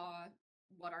 You saw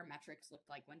what our metrics looked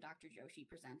like when Dr. Joshi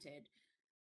presented.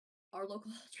 Our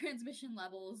local transmission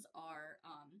levels are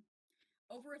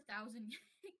over 1,000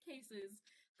 cases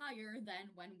higher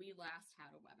than when we last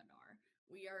had a webinar.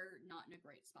 We are not in a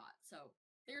great spot. So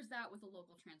there's that with the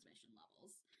local transmission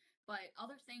levels. But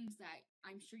other things that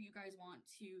I'm sure you guys want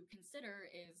to consider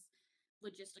is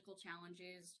logistical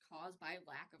challenges caused by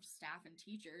lack of staff and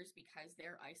teachers because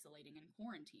they're isolating and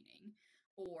quarantining,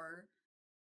 or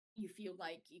you feel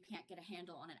like you can't get a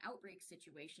handle on an outbreak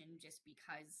situation just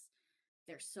because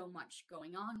there's so much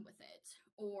going on with it,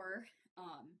 or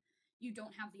you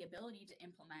don't have the ability to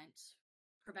implement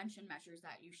prevention measures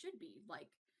that you should be, like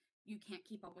you can't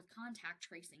keep up with contact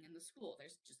tracing in the school.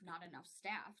 There's just not enough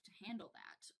staff to handle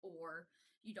that, or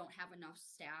you don't have enough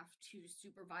staff to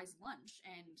supervise lunch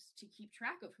and to keep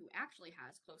track of who actually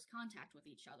has close contact with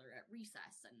each other at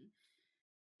recess and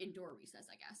indoor recess,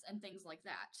 I guess, and things like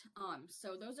that.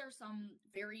 So those are some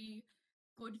very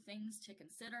good things to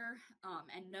consider,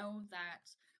 and know that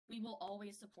we will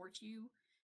always support you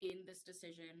in this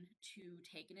decision to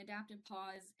take an adaptive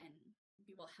pause, and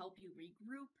we will help you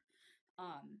regroup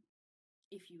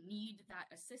if you need that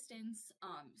assistance.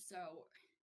 So,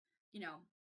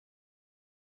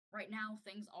 right now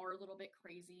things are a little bit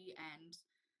crazy, and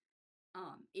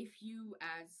if you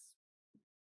as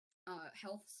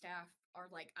health staff are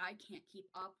like, I can't keep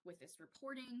up with this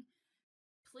reporting,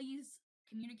 please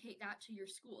communicate that to your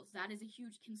schools. That is a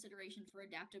huge consideration for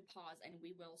adaptive pause, and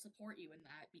we will support you in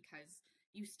that because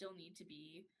you still need to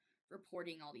be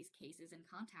reporting all these cases and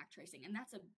contact tracing, and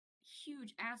that's a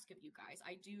huge ask of you guys.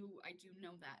 I do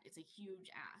know that it's a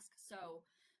huge ask. So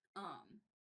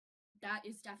that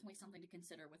is definitely something to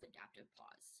consider with adaptive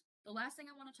pause. The last thing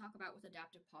I want to talk about with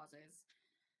adaptive pauses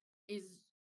is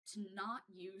to not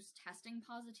use testing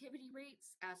positivity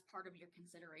rates as part of your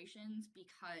considerations,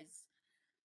 because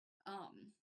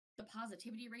the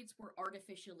positivity rates were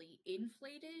artificially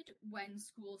inflated when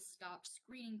schools stopped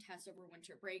screening tests over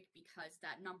winter break, because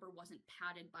that number wasn't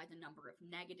padded by the number of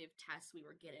negative tests we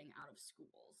were getting out of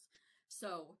schools.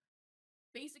 So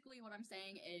basically what I'm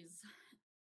saying is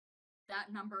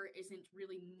that number isn't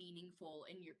really meaningful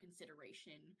in your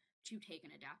consideration to take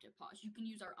an adaptive pause. You can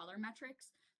use our other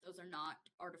metrics. Those are not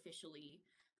artificially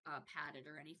padded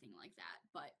or anything like that,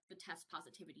 but the test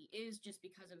positivity is, just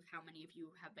because of how many of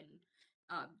you have been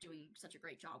doing such a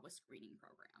great job with screening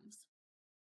programs.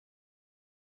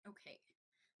 Okay,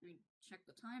 let me check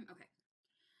the time. Okay.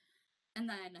 And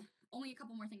then only a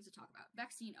couple more things to talk about.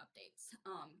 Vaccine updates.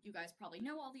 You guys probably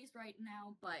know all these right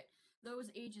now, but those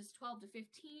ages 12 to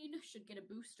 15 should get a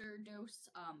booster dose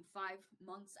 5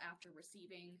 months after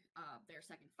receiving their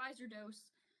second Pfizer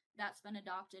dose. That's been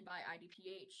adopted by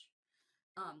IDPH.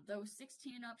 Those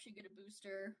 16 and up should get a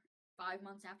booster 5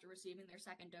 months after receiving their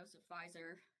second dose of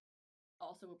Pfizer,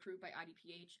 also approved by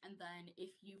IDPH. And then if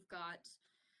you've got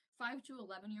 5 to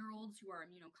 11-year-olds who are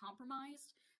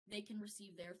immunocompromised, they can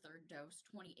receive their third dose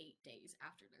 28 days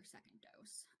after their second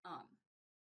dose.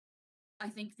 I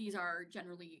think these are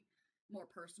generally more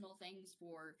personal things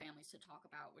for families to talk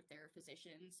about with their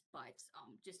physicians, but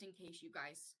just in case you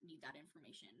guys need that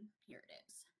information, here it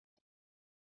is.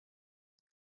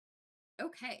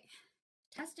 Okay,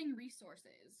 testing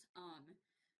resources.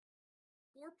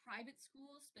 For private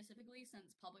schools specifically,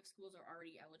 since public schools are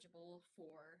already eligible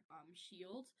for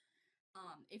SHIELD,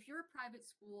 if you're a private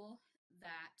school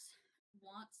that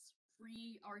wants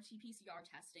free RT-PCR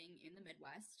testing in the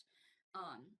Midwest,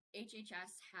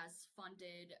 HHS has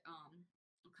funded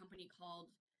a company called,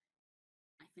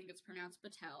 I think it's pronounced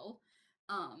Battelle,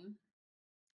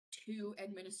 to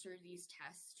administer these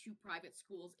tests to private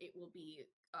schools. It will be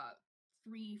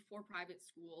free for private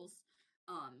schools.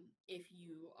 If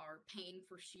you are paying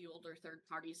for SHIELD or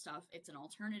third-party stuff, it's an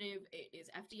alternative. It is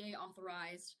FDA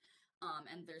authorized,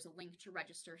 and there's a link to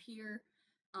register here.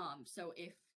 So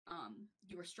if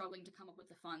you are struggling to come up with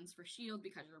the funds for SHIELD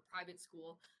because you're a private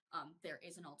school, there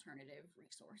is an alternative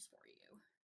resource for you.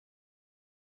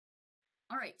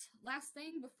 All right, last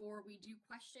thing before we do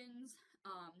questions,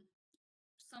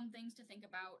 some things to think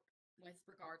about with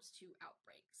regards to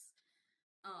outbreaks.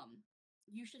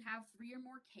 You should have 3 or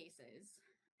more cases.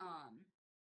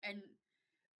 And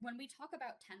when we talk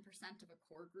about 10% of a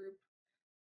core group,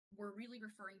 we're really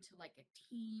referring to like a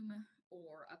team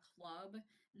or a club,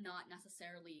 not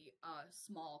necessarily a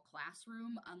small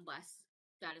classroom, unless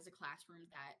that is a classroom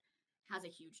that has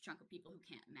a huge chunk of people who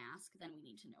can't mask, then we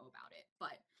need to know about it.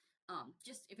 But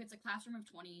just if it's a classroom of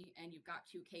 20 and you've got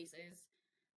 2 cases,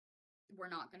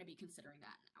 we're not going to be considering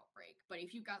that an outbreak. But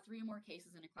if you've got 3 or more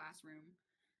cases in a classroom,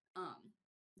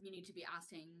 you need to be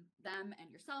asking them and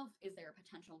yourself, is there a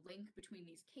potential link between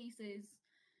these cases?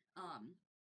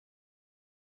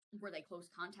 Were they close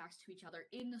contacts to each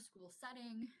other in the school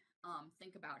setting?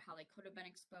 Think about how they could have been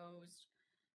exposed,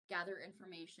 gather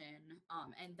information,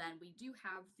 and then we do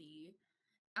have the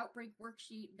outbreak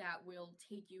worksheet that will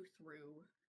take you through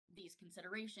these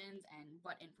considerations and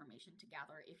what information to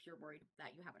gather if you're worried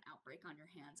that you have an outbreak on your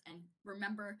hands. And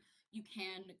remember, you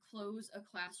can close a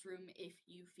classroom if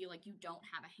you feel like you don't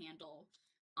have a handle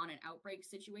on an outbreak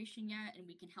situation yet, and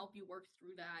we can help you work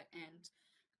through that and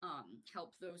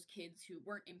help those kids who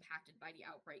weren't impacted by the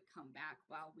outbreak come back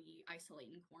while we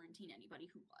isolate and quarantine anybody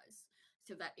who was.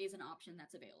 So that is an option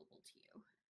that's available to you.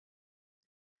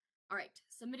 All right,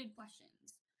 submitted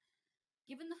questions.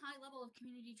 Given the high level of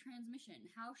community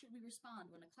transmission, how should we respond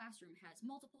when a classroom has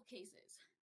multiple cases?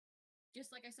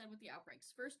 Just like I said with the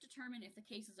outbreaks, first determine if the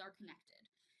cases are connected.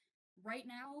 Right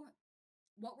now,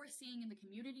 what we're seeing in the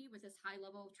community with this high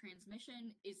level of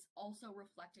transmission is also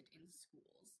reflected in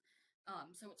schools.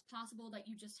 So it's possible that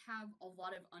you just have a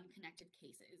lot of unconnected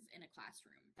cases in a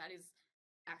classroom. That is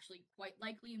actually quite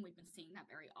likely, and we've been seeing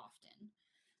that very often.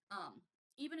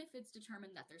 Even if it's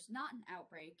determined that there's not an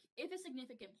outbreak, if a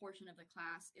significant portion of the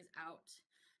class is out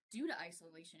due to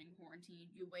isolation and quarantine,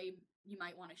 you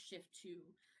might want to shift to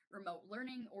remote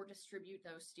learning or distribute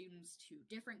those students to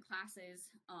different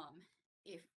classes.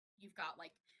 If you've got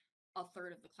like a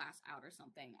third of the class out or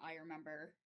something. I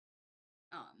remember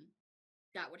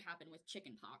that would happen with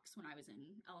chicken pox when I was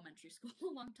in elementary school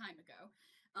a long time ago.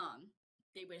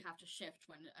 They would have to shift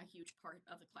when a huge part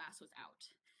of the class was out.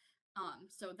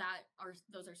 So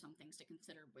those are some things to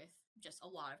consider with just a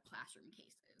lot of classroom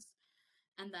cases.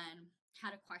 And then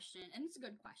had a question, and it's a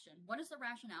good question. What is the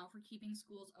rationale for keeping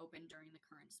schools open during the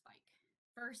current spike?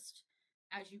 First,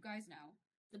 as you guys know,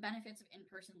 the benefits of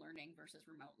in-person learning versus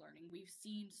remote learning. We've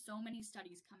seen so many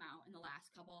studies come out in the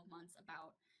last couple of months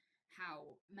about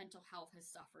how mental health has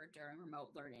suffered during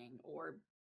remote learning, or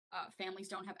families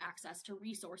don't have access to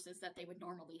resources that they would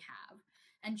normally have.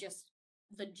 And just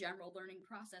the general learning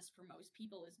process for most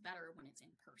people is better when it's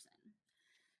in person.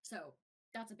 So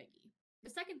that's a biggie. The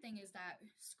second thing is that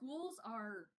schools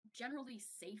are generally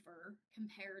safer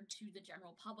compared to the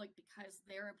general public because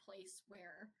they're a place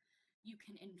where you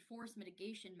can enforce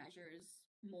mitigation measures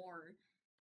more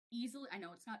easily. I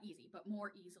know it's not easy, but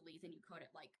more easily than you could at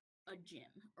like a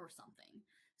gym or something.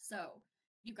 So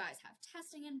you guys have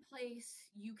testing in place.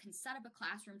 You can set up a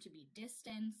classroom to be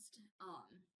distanced.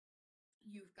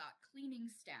 You've got cleaning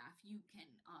staff. You can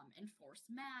enforce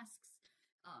masks.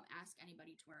 Ask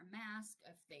anybody to wear a mask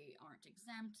if they aren't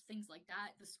exempt, things like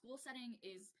that. The school setting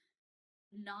is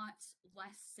not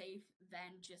less safe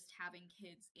than just having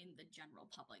kids in the general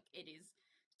public. It is,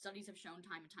 studies have shown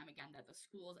time and time again that the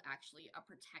school is actually a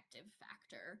protective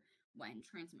factor when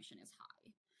transmission is high.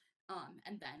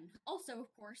 And then also, of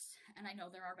course, and I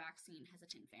know there are vaccine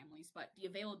hesitant families, but the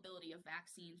availability of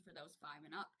vaccines for those 5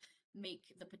 and up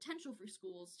make the potential for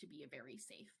schools to be a very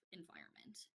safe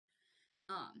environment.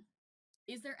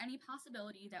 Is there any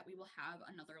possibility that we will have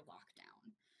another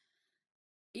lockdown?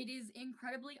 It is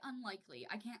incredibly unlikely.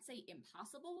 I can't say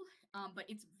impossible, but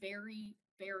it's very,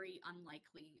 very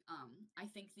unlikely. I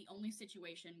think the only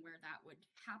situation where that would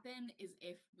happen is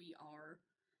if we are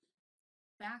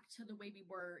back to the way we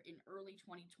were in early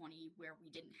 2020, where we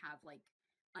didn't have like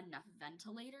enough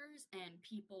ventilators and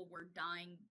people were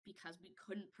dying because we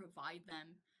couldn't provide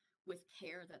them with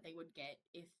care that they would get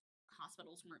if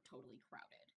hospitals weren't totally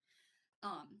crowded.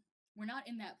 We're not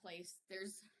in that place.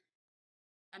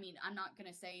 I'm not going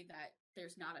to say that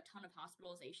there's not a ton of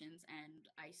hospitalizations and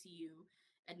ICU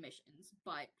admissions,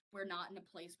 but we're not in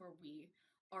a place where we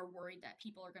are worried that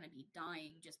people are going to be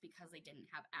dying just because they didn't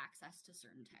have access to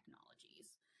certain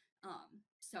technologies.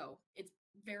 So it's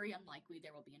very unlikely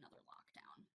there will be another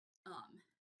lockdown.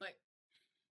 But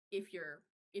if you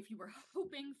were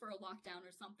hoping for a lockdown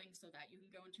or something so that you can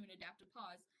go into an adaptive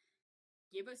pause,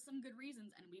 give us some good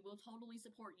reasons and we will totally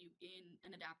support you in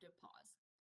an adaptive pause.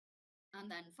 And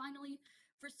then finally,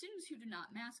 for students who do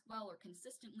not mask well or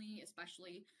consistently,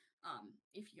 especially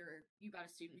if you got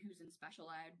a student who's in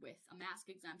special ed with a mask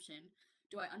exemption,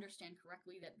 do I understand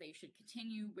correctly that they should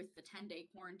continue with the 10-day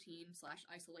quarantine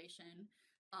 / isolation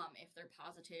if they're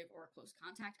positive or a close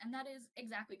contact? And that is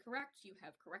exactly correct. You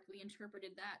have correctly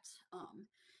interpreted that.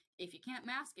 If you can't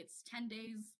mask, it's 10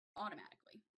 days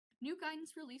automatically. New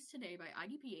guidance released today by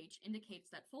CCDPH indicates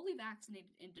that fully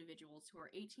vaccinated individuals who are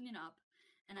 18 and up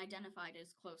and identified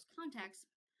as close contacts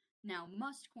now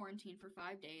must quarantine for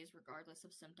 5 days regardless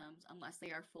of symptoms unless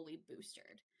they are fully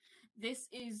boosted. This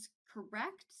is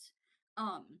correct,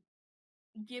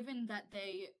 given that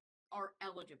they are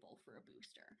eligible for a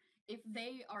booster. If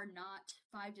they are not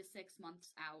 5 to 6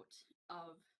 months out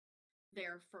of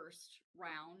their first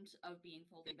round of being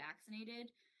fully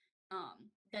vaccinated,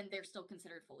 then they're still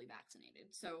considered fully vaccinated.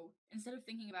 So instead of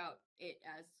thinking about it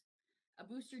as a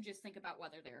booster, just think about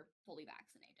whether they're fully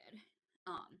vaccinated.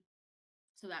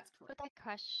 So that's For correct. that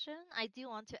question, I do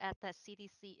want to add that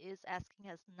CDC is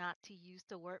asking us not to use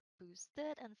the word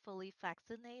boosted and fully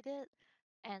vaccinated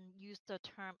and use the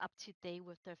term up to date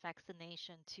with their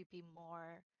vaccination to be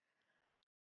more,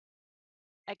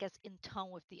 I guess, in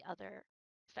tone with the other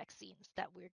vaccines that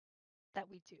we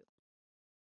do.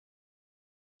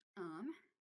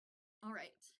 All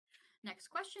right. Next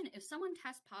question. If someone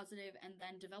tests positive and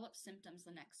then develops symptoms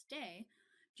the next day,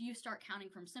 do you start counting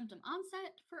from symptom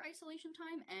onset for isolation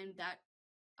time? And that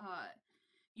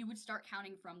you would start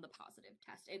counting from the positive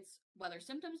test. It's whether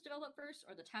symptoms develop first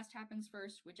or the test happens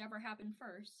first, whichever happened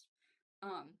first,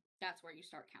 that's where you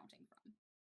start counting from.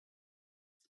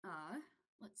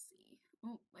 Let's see.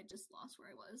 Oh, I just lost where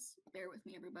I was. Bear with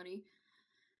me, everybody.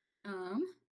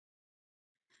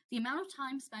 The amount of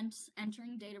time spent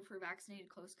entering data for vaccinated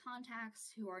close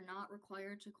contacts who are not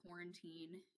required to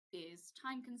quarantine is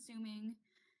time consuming.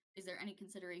 Is there any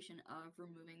consideration of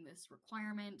removing this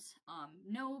requirement?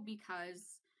 No,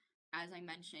 because as I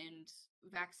mentioned,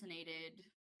 vaccinated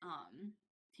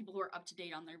people who are up to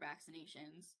date on their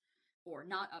vaccinations or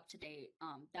not up to date,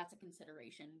 that's a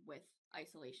consideration with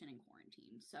isolation and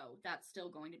quarantine. So that's still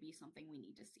going to be something we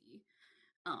need to see.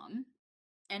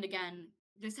 And again,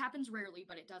 this happens rarely,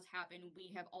 but it does happen.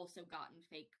 We have also gotten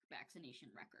fake vaccination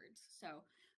records. So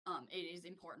it is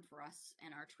important for us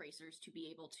and our tracers to be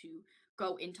able to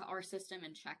go into our system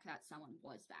and check that someone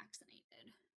was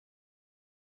vaccinated.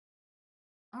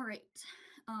 All right.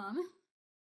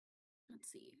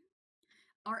 Let's see.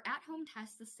 Are at-home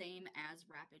tests the same as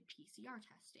rapid PCR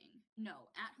testing?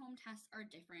 No, at-home tests are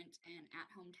different, and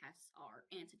at-home tests are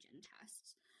antigen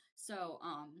tests. So,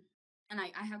 and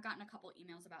I have gotten a couple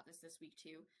emails about this week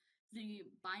too. The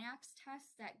Binax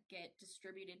tests that get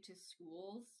distributed to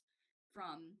schools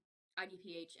from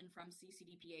IDPH and from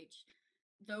CCDPH,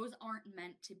 those aren't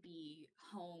meant to be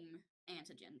home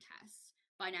antigen tests.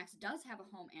 Binax does have a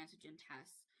home antigen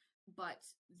test, but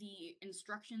the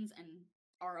instructions and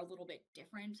are a little bit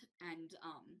different, and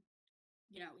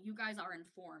you guys are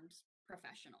informed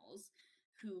professionals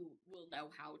who will know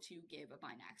how to give a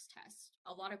Binax test.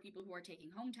 A lot of people who are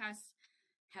taking home tests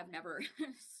have never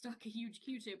stuck a huge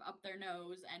Q-tip up their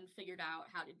nose and figured out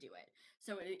how to do it.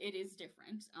 So it is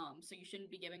different. So you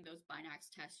shouldn't be giving those Binax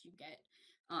tests you get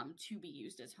to be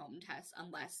used as home tests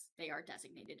unless they are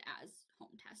designated as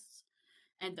home tests.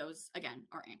 And those, again,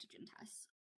 are antigen tests.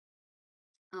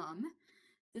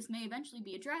 This may eventually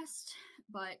be addressed,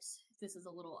 but this is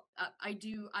a little,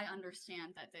 I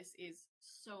understand that this is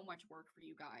so much work for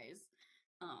you guys.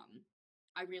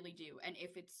 I really do. And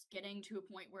if it's getting to a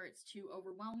point where it's too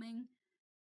overwhelming,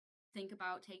 think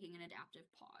about taking an adaptive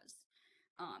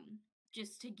pause.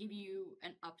 Just to give you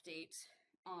an update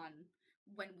on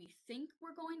when we think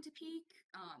we're going to peak,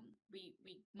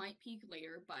 we might peak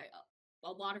later, but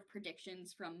a lot of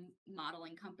predictions from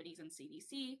modeling companies and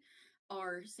CDC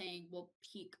are saying we'll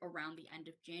peak around the end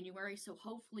of January. So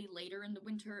hopefully later in the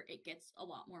winter, it gets a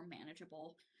lot more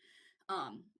manageable.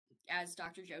 As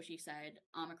Dr. Joshi said,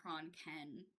 Omicron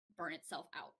can burn itself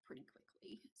out pretty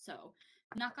quickly. So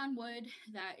knock on wood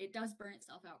that it does burn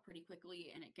itself out pretty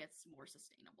quickly and it gets more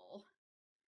sustainable.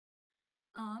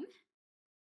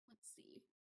 Let's see.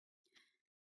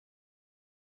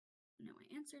 No,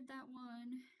 I answered that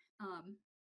one.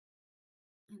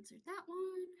 Answered that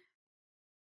one.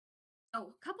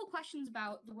 Oh, a couple questions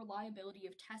about the reliability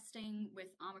of testing with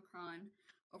Omicron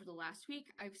over the last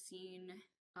week. I've seen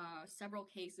several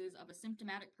cases of a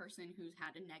symptomatic person who's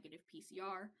had a negative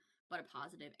PCR, but a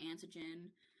positive antigen,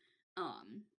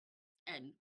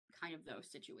 and kind of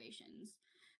those situations.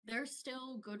 There's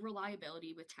still good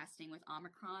reliability with testing with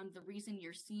Omicron. The reason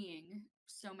you're seeing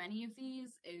so many of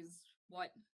these is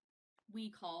what we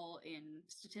call in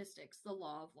statistics the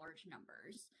law of large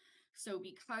numbers. So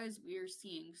because we're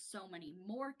seeing so many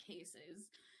more cases,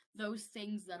 those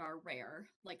things that are rare,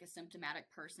 like a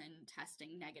symptomatic person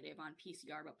testing negative on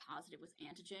PCR but positive with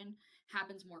antigen,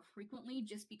 happens more frequently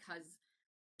just because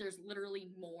there's literally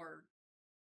more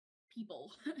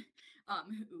people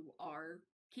who are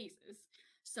cases.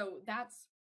 So that's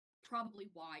probably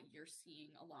why you're seeing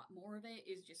a lot more of it,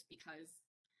 is just because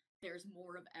there's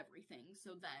more of everything.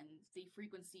 So then the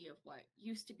frequency of what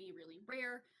used to be really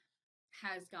rare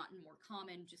has gotten more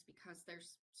common just because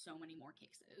there's so many more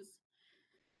cases.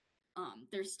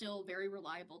 There's still very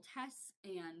reliable tests,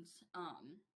 and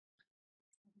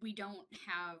we don't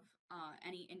have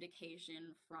any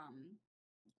indication from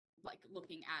like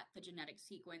looking at the genetic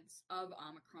sequence of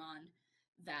Omicron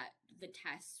that the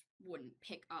tests wouldn't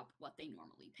pick up what they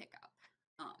normally pick up.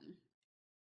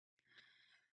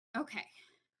 Okay,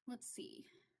 let's see.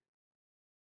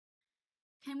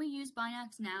 Can we use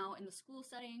Binax now in the school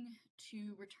setting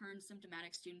to return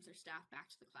symptomatic students or staff back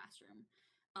to the classroom?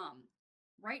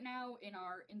 Right now, in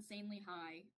our insanely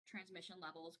high transmission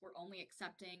levels, we're only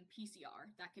accepting PCR.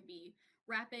 That could be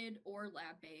rapid or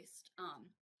lab-based.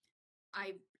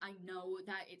 I know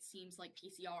that it seems like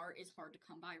PCR is hard to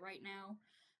come by right now.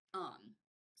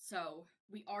 So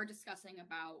we are discussing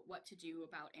about what to do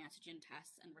about antigen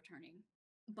tests and returning.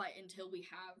 But until we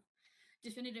have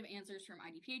definitive answers from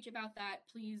IDPH about that,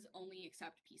 please only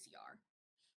accept PCR.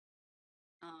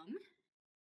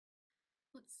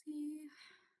 Let's see.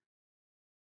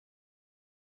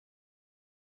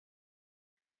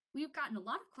 We've gotten a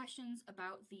lot of questions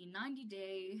about the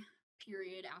 90-day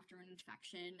period after an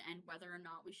infection and whether or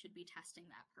not we should be testing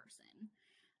that person.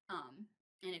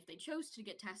 And if they chose to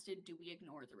get tested, do we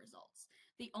ignore the results?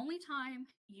 The only time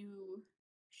you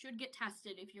should get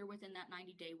tested if you're within that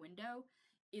 90-day window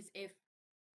is if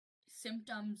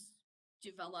symptoms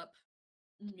develop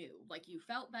new, like you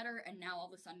felt better and now all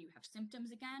of a sudden you have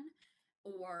symptoms again,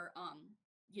 or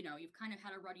you've kind of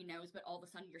had a runny nose but all of a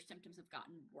sudden your symptoms have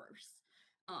gotten worse.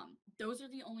 Those are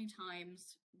the only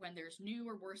times when there's new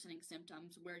or worsening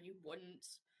symptoms where you wouldn't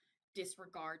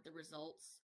disregard the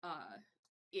results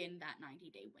in that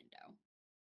 90-day window.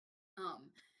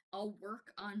 I'll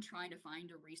work on trying to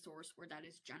find a resource where that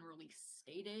is generally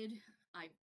stated. I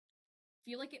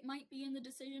feel like it might be in the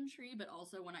decision tree, but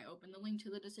also when I opened the link to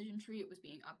the decision tree, it was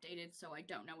being updated, so I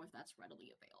don't know if that's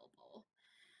readily available.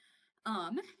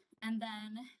 And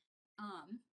then,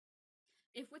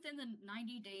 if within the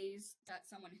 90 days that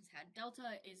someone has had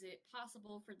Delta, is it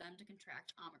possible for them to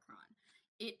contract Omicron?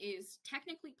 It is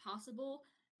technically possible,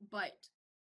 but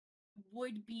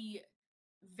would be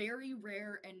very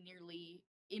rare and nearly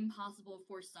impossible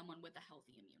for someone with a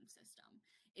healthy immune system.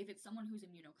 If it's someone who's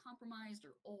immunocompromised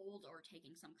or old or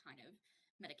taking some kind of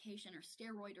medication or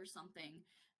steroid or something,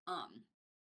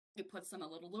 it puts them a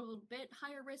little bit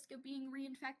higher risk of being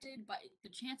reinfected, but the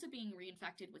chance of being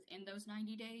reinfected within those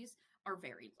 90 days are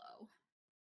very low.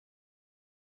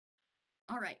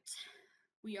 All right,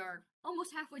 we are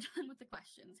almost halfway done with the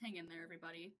questions. Hang in there,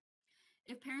 everybody.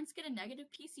 If parents get a negative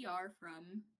PCR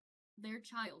from their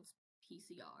child's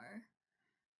PCR,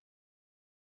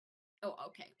 oh,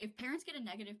 okay. If parents get a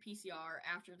negative PCR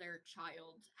after their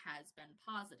child has been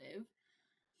positive,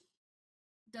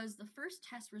 does the first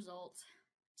test result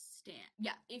stand?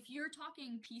 Yeah, if you're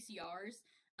talking PCRs,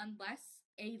 unless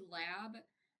a lab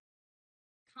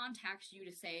contacts you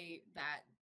to say that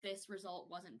this result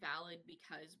wasn't valid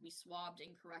because we swabbed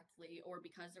incorrectly or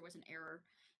because there was an error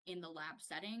in the lab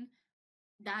setting,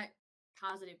 that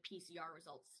positive PCR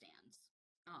result stands.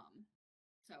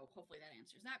 So hopefully that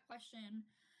answers that question.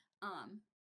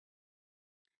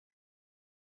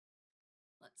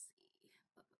 Let's see.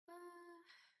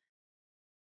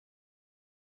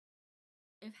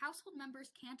 If household members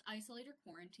can't isolate or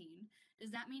quarantine, does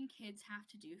that mean kids have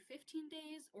to do 15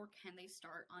 days or can they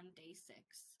start on day 6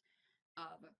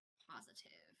 of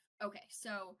positive? Okay,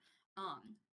 so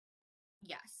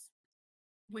yes.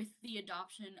 With the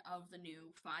adoption of the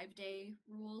new 5-day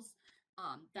rules,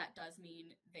 that does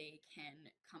mean they can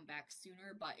come back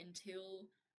sooner, but until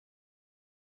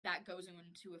that goes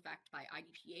into effect by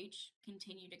IDPH,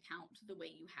 continue to count the way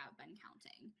you have been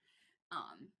counting.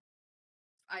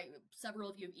 Several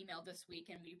of you have emailed this week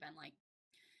and we've been like,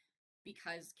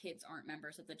 because kids aren't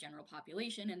members of the general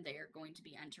population and they're going to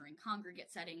be entering congregate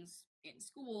settings in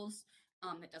schools,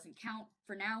 it doesn't count.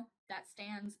 For now, that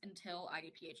stands until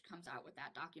IDPH comes out with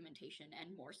that documentation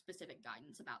and more specific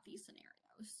guidance about these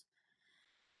scenarios.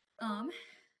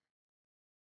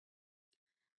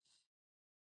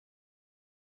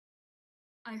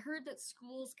 I heard that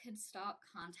schools could stop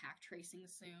contact tracing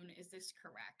soon. Is this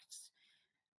correct?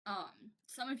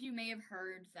 Some of you may have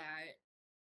heard that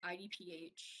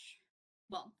IDPH,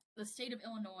 well, the state of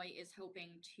Illinois is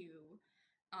hoping to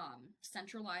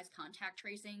centralize contact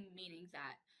tracing, meaning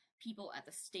that people at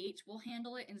the state will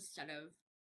handle it instead of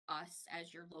us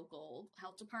as your local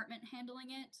health department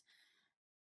handling it.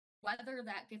 Whether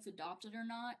that gets adopted or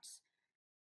not,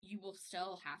 you will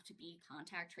still have to be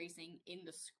contact tracing in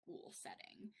the school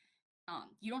setting.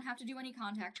 You don't have to do any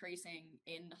contact tracing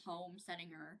in the home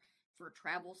setting or for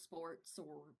travel sports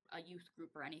or a youth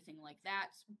group or anything like that,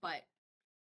 but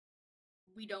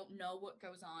we don't know what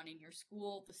goes on in your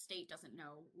school. The state doesn't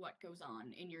know what goes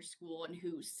on in your school and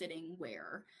who's sitting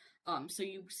where. So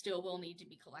you still will need to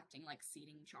be collecting like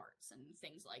seating charts and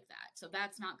things like that. So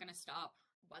that's not going to stop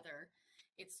whether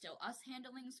it's still us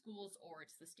handling schools or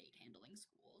it's the state handling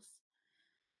schools.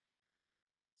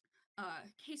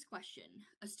 Case question.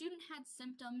 A student had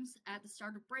symptoms at the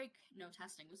start of break. No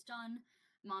testing was done.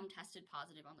 Mom tested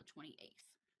positive on the 28th.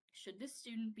 Should this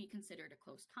student be considered a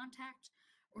close contact,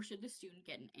 or should the student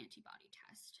get an antibody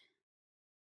test?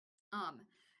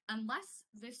 Unless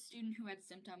this student who had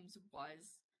symptoms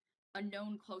was a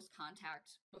known close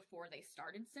contact before they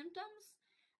started symptoms,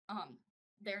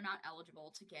 they're not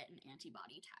eligible to get an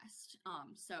antibody test.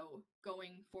 So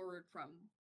going forward from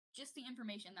just the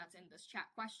information that's in this chat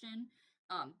question,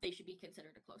 they should be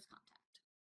considered a close contact.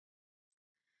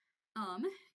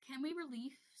 Can we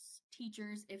release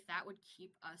teachers if that would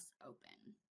keep us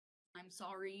open? I'm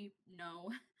sorry, no.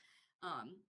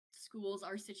 Schools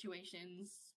are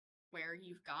situations where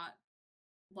you've got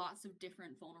lots of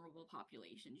different vulnerable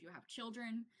populations. You have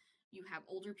children, you have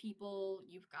older people,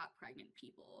 you've got pregnant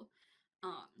people.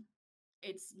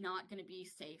 It's not going to be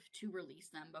safe to release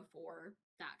them before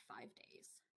that 5 days.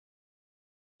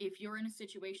 If you're in a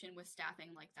situation with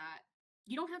staffing like that,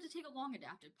 you don't have to take a long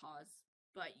adaptive pause,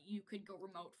 but you could go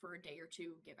remote for a day or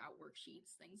two, give out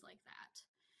worksheets, things like that.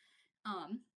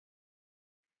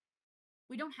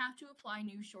 We don't have to apply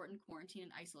new shortened quarantine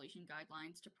and isolation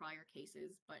guidelines to prior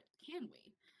cases, but can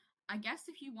we? I guess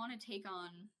if you want to take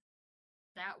on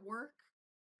that work,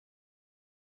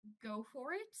 go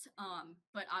for it.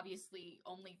 But obviously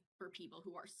only for people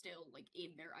who are still like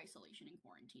in their isolation and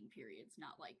quarantine periods,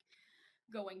 not like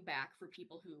going back for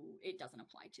people who it doesn't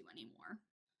apply to anymore.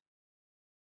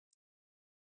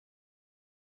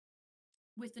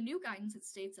 With the new guidance, it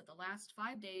states that the last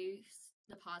 5 days,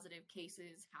 the positive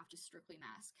cases have to strictly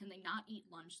mask. Can they not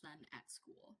eat lunch then at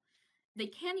school? They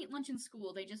can eat lunch in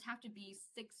school, they just have to be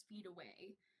 6 feet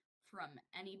away from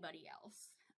anybody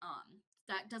else.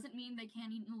 That doesn't mean they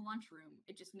can't eat in the lunchroom.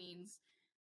 It just means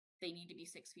they need to be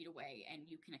 6 feet away, and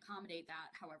you can accommodate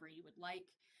that however you would like,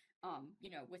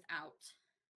 without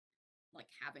like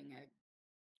having a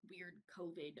weird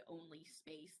COVID only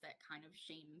space that kind of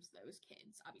shames those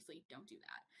kids. Obviously, don't do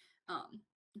that.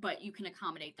 But you can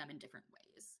accommodate them in different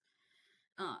ways.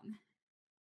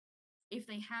 If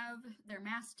they have their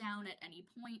mask down at any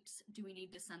point, do we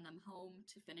need to send them home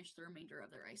to finish the remainder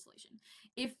of their isolation?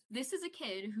 If this is a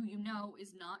kid who you know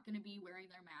is not going to be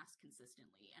wearing their mask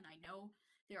consistently, and I know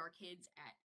there are kids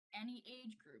at any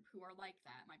age group who are like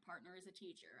that, my partner is a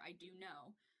teacher, I do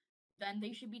know, then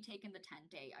they should be taking the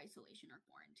 10-day isolation or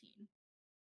quarantine.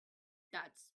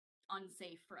 That's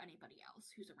unsafe for anybody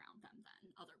else who's around them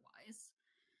then otherwise.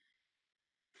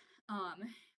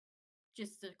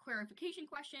 Just a clarification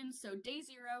question. So day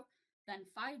 0, then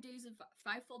 5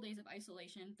 full days of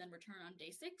isolation, then return on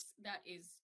day 6. That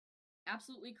is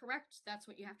absolutely correct. That's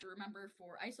what you have to remember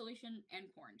for isolation and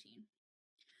quarantine.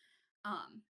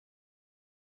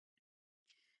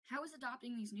 How is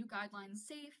adopting these new guidelines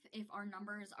safe if our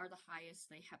numbers are the highest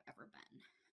they have ever been?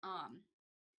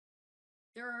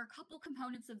 There are a couple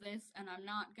components of this, and I'm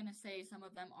not going to say some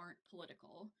of them aren't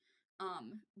political,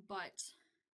 but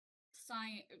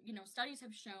studies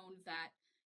have shown that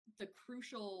the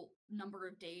crucial number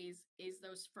of days is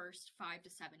those first 5 to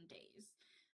 7 days.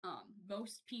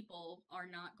 Most people are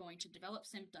not going to develop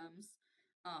symptoms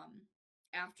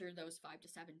after those 5 to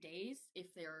 7 days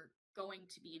if they're going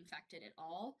to be infected at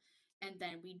all. And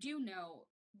then we do know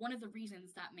one of the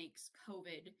reasons that makes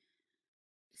COVID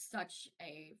such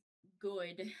a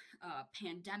good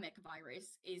pandemic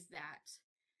virus is that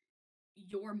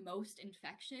you're most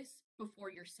infectious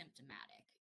before you're symptomatic,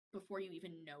 before you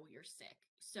even know you're sick.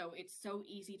 So it's so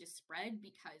easy to spread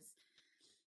because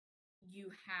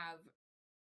you're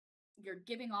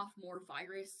giving off more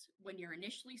virus when you're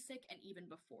initially sick, and even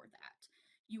before that.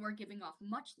 You are giving off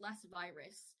much less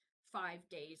virus 5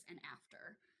 days and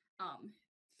after,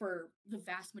 for the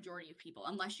vast majority of people.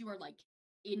 Unless you are like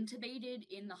intubated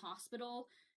in the hospital,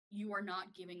 you are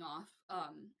not giving off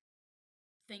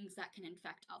things that can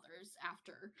infect others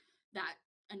after that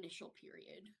initial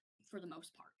period for the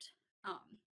most part.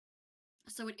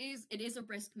 So it is a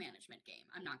risk management game.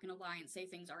 I'm not going to lie and say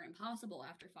things are impossible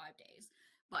after 5 days,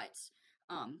 but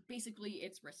basically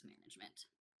it's risk management.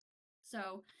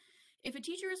 So if a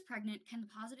teacher is pregnant, can the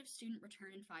positive student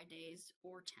return in 5 days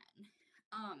or 10?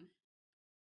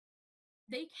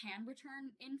 They can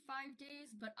return in 5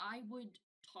 days, but I would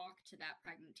talk to that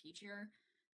pregnant teacher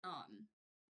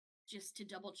just to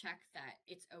double check that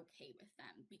it's okay with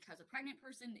them, because a pregnant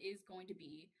person is going to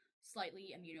be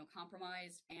slightly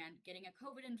immunocompromised, and getting a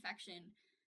COVID infection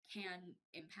can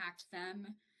impact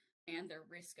them and their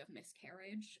risk of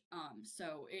miscarriage.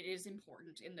 So it is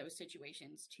important in those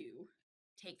situations to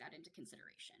take that into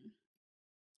consideration.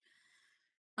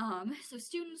 So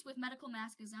students with medical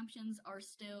mask exemptions are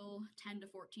still 10 to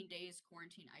 14 days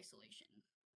quarantine isolation.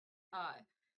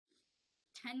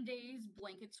 10 days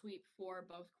blanket sweep for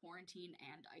both quarantine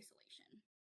and isolation.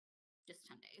 Just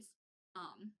 10 days.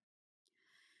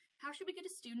 How should we get a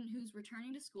student who's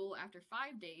returning to school after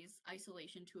 5 days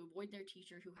isolation to avoid their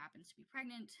teacher who happens to be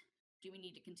pregnant? Do we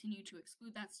need to continue to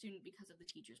exclude that student because of the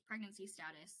teacher's pregnancy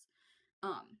status?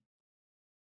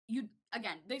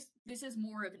 This is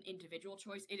more of an individual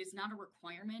choice. It is not a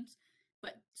requirement,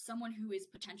 but someone who is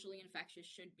potentially infectious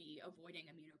should be avoiding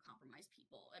immunocompromised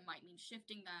people. It might mean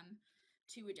shifting them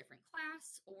to a different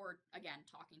class, or again,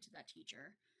 talking to that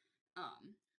teacher.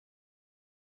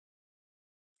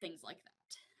 Things like that.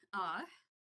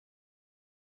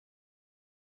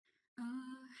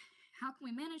 How can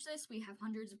we manage this? We have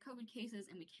hundreds of COVID cases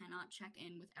and we cannot check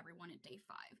in with everyone at day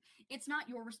 5. It's not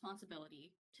your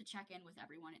responsibility to check in with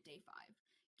everyone at day 5.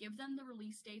 Give them the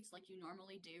release dates like you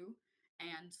normally do,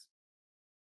 and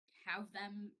have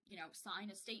them,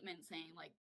 sign a statement saying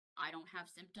like, I don't have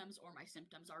symptoms, or my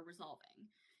symptoms are resolving.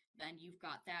 Then you've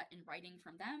got that in writing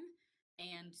from them,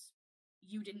 and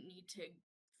you didn't need to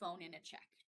phone in a check,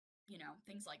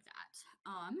 things like that.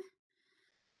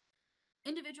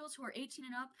 Individuals who are 18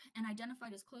 and up and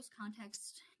identified as close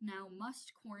contacts now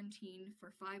must quarantine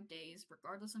for 5 days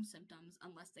regardless of symptoms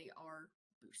unless they are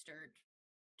boosted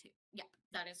Yeah,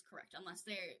 that is correct.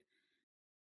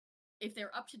 If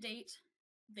they're up to date,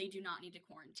 they do not need to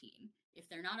quarantine. If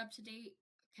they're not up to date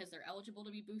because they're eligible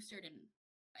to be boosted and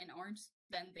aren't,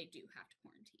 then they do have to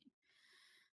quarantine.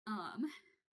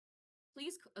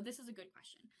 Please, this is a good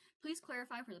question. Please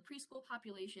clarify for the preschool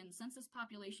population, census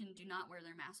population do not wear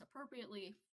their masks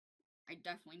appropriately. I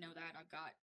definitely know that. I've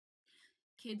got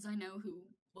kids I know who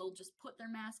will just put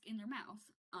their mask in their mouth.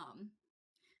 And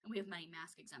we have many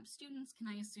mask exempt students. Can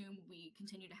I assume we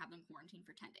continue to have them quarantined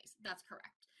for 10 days? That's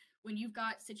correct. When you've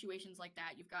got situations like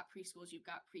that, you've got preschools, you've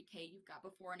got pre-K, you've got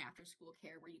before and after school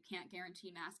care where you can't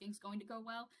guarantee masking's going to go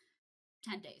well,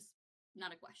 10 days,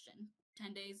 not a question.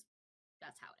 10 days,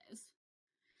 that's how it is.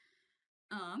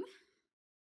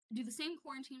 Do the same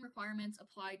quarantine requirements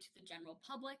apply to the general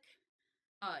public?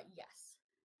 Yes.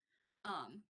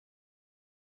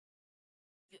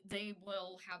 They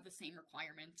will have the same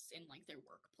requirements in like their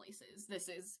workplaces. This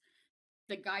is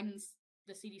the guidance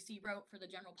the CDC wrote for the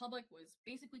general public was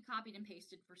basically copied and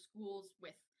pasted for schools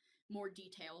with more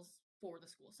details for the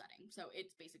school setting. So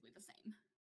it's basically the same.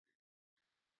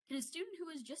 Can a student who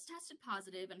has just tested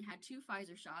positive and had 2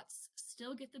 Pfizer shots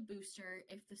still get the booster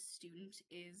if the student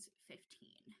is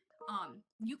 15?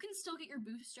 You can still get your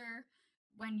booster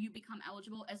when you become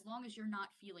eligible as long as you're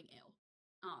not feeling ill.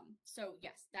 So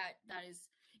yes, that is,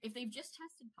 if they've just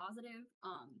tested positive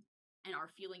and are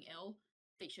feeling ill,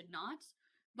 they should not.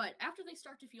 But after they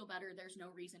start to feel better, there's no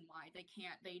reason why they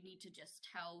can't. They need to just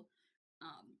tell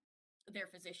their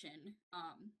physician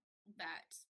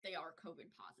that they are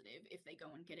COVID positive if they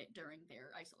go and get it during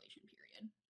their isolation period.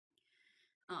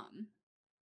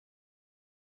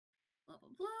 Blah,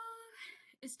 blah, blah.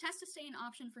 Is test to stay an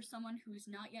option for someone who's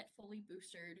not yet fully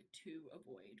boosted to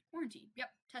avoid quarantine?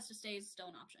 Yep, test to stay is still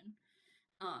an option.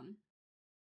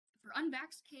 For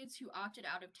unvaxxed kids who opted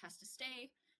out of test to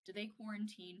stay, do they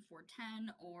quarantine for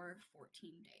 10 or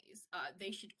 14 days? They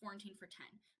should quarantine for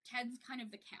 10. 10's kind of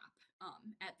the cap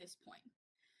at this point.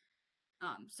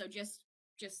 So just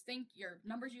think your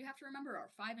numbers you have to remember are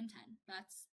 5 and 10.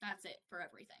 That's it for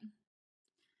everything.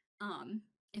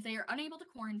 If they are unable to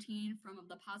quarantine from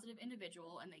the positive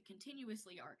individual and they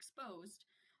continuously are exposed,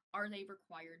 are they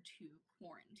required to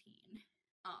quarantine?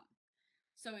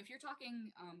 So if you're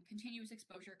talking continuous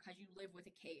exposure because you live with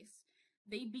a case,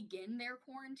 they begin their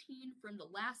quarantine from the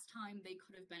last time they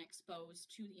could have been exposed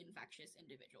to the infectious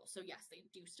individual. So yes, they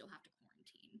do still have to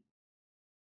quarantine.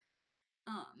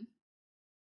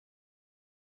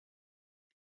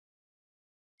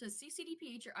 Does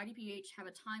CCDPH or IDPH have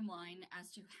a timeline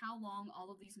as to how long all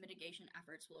of these mitigation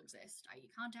efforts will exist, i.e.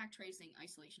 contact tracing,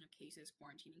 isolation of cases,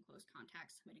 quarantining close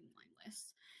contacts, submitting line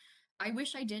lists? I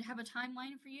wish I did have a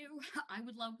timeline for you. I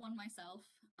would love one myself,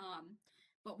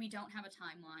 but we don't have a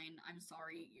timeline. I'm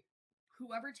sorry.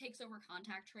 Whoever takes over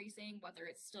contact tracing, whether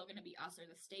it's still going to be us or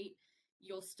the state,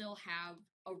 you'll still have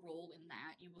a role in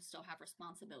that. You will still have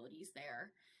responsibilities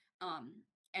there.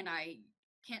 And I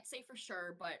can't say for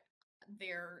sure, but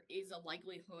there is a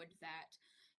likelihood that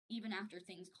even after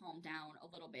things calm down a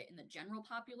little bit in the general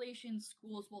population,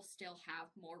 schools will still have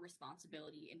more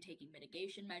responsibility in taking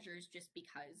mitigation measures just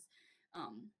because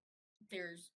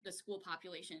there's the school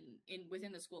population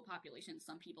within the school population,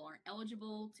 some people aren't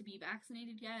eligible to be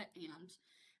vaccinated yet, and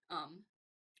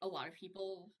a lot of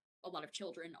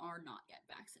children are not yet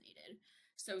vaccinated.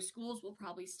 So schools will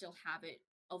probably still have it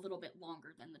a little bit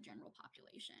longer than the general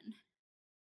population.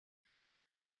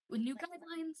 With new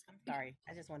guidelines. I'm sorry,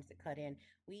 I just wanted to cut in.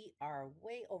 We are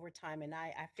way over time, and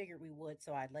I figured we would,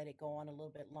 so I'd let it go on a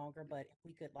little bit longer. But if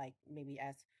we could like maybe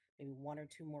ask maybe 1 or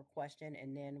 2 more questions,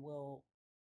 and then we'll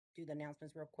do the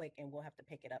announcements real quick, and we'll have to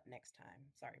pick it up next time.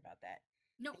 Sorry about that.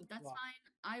 No, Thank that's you all. fine.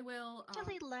 I will.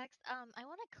 Actually, Lex, I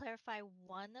want to clarify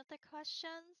one of the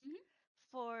questions Mhm.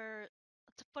 for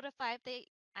for the 5-day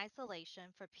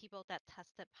isolation for people that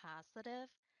tested positive.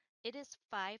 It is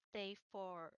 5 day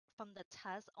from the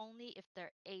test only if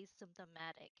they're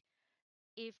asymptomatic.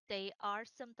 If they are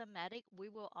symptomatic, we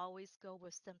will always go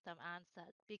with symptom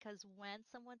onset because when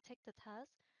someone takes the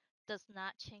test, does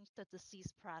not change the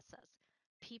disease process.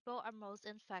 People are most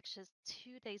infectious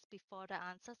 2 days before the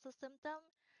onset of symptom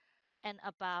and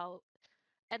about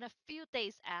and a few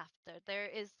days after. There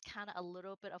is kind of a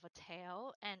little bit of a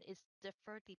tail and it's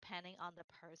different depending on the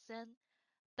person.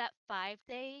 That 5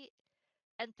 day,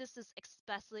 and this is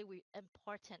especially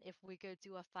important if we go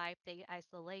do a 5 day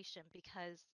isolation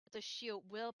because the shield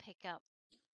will pick up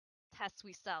test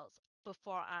results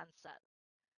before onset.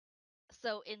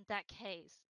 So in that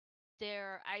case,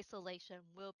 their isolation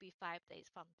will be 5 days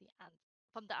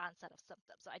from the onset of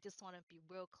symptoms. So I just want to be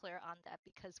real clear on that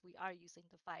because we are using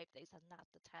the 5 days and not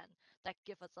the 10. That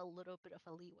give us a little bit of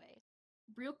a leeway.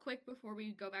 real quick before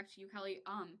we go back to you, Kelly,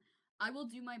 I will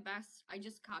do my best. I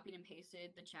just copied and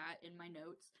pasted the chat in my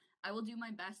notes. I will do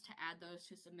my best to add those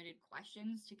to submitted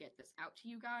questions to get this out to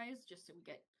you guys, just so we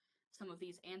get some of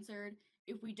these answered.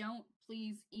 If we don't,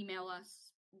 please email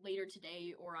us later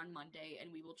today or on Monday,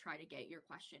 and we will try to get your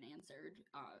question answered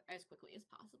as quickly as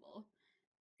possible.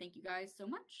 Thank you guys so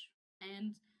much,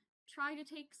 and try to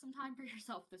take some time for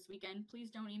yourself this weekend.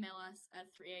 Please don't email us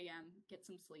at 3 a.m. Get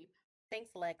some sleep.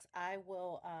 Thanks, Lex. I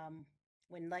will,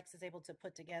 when Lex is able to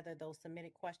put together those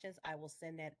submitted questions, I will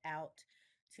send that out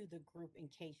to the group in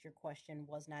case your question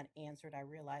was not answered. I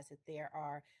realize that there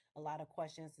are a lot of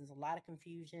questions, there's a lot of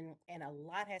confusion, and a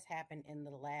lot has happened in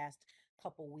the last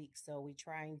couple weeks. So we're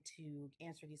trying to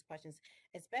answer these questions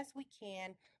as best we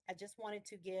can. I just wanted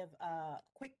to give a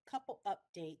quick couple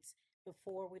updates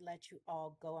before we let you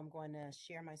all go. I'm going to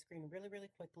share my screen really, really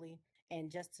quickly. And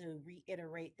just to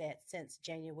reiterate that since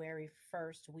January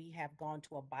 1st, we have gone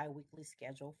to a bi-weekly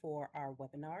schedule for our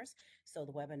webinars. So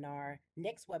the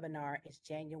next webinar is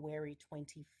January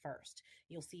 21st.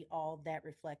 You'll see all that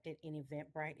reflected in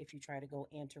Eventbrite if you try to go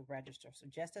in to register. So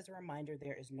just as a reminder,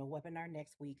 there is no webinar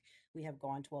next week. We have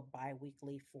gone to a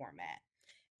bi-weekly format.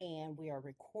 And we are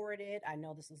recorded. I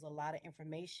know this is a lot of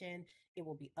information. It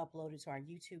will be uploaded to our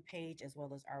YouTube page as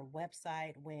well as our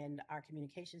website. When our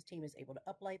communications team is able to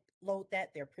upload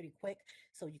that, they're pretty quick.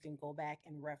 So you can go back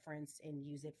and reference and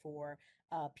use it for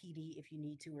PD if you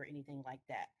need to or anything like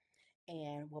that.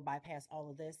 And we'll bypass all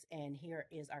of this. And here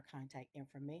is our contact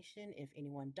information. If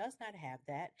anyone does not have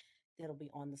that, that'll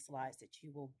be on the slides that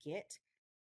you will get.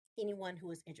 Anyone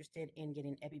who is interested in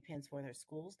getting EpiPens for their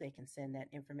schools, they can send that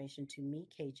information to me,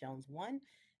 kjones1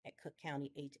 at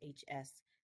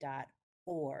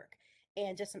cookcountyhs.org.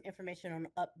 And just some information on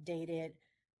updated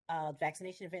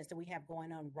vaccination events that we have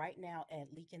going on right now at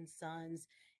Leakin Sons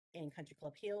in Country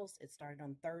Club Hills. It started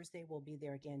on Thursday. We'll be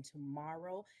there again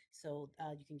tomorrow. So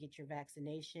you can get your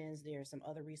vaccinations. There are some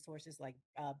other resources like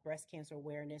breast cancer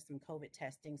awareness, some COVID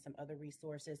testing, some other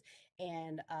resources.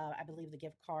 And I believe the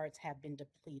gift cards have been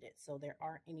depleted. So there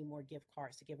aren't any more gift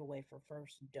cards to give away for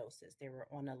first doses. They were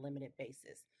on a limited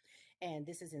basis. And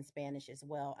this is in Spanish as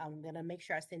well. I'm going to make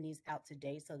sure I send these out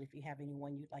today. So if you have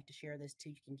anyone you'd like to share this to,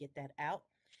 you can get that out.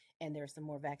 And there are some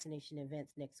more vaccination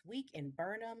events next week in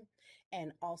Burnham.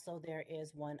 And also there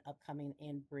is one upcoming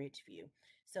in Bridgeview.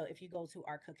 So if you go to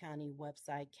our Cook County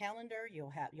website calendar,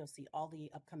 you'll see all the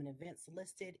upcoming events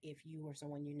listed. If you or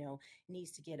someone you know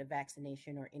needs to get a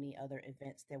vaccination or any other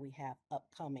events that we have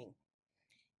upcoming.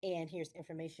 And here's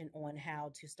information on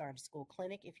how to start a school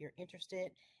clinic if you're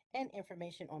interested, and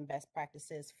information on best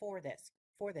practices for that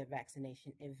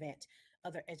vaccination event,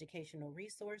 other educational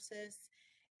resources,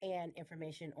 and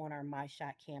information on our My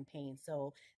Shot campaign.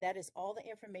 So that is all the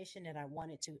information that I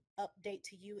wanted to update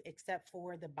to you, except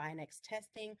for the Binax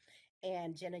testing.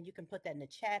 And Jenna, you can put that in the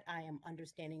chat. I am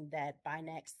understanding that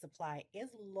Binax supply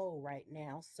is low right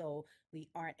now, so we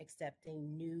aren't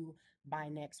accepting new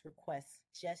Binax requests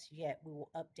just yet. We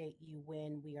will update you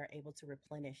when we are able to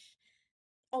replenish.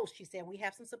 Oh, she said we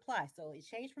have some supply. So it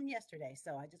changed from yesterday.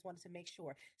 So I just wanted to make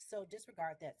sure. So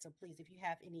disregard that. So please, if you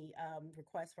have any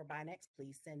requests for Binax,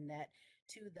 please send that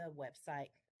to the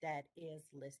website that is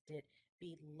listed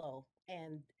below.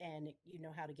 And you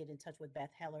know how to get in touch with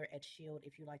Beth Heller at Shield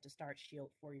if you'd like to start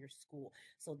Shield for your school.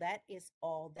 So that is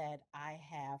all that I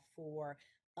have for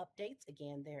updates.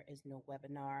 Again, there is no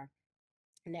webinar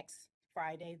next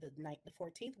Friday, the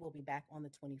 14th. We'll be back on the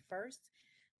 21st.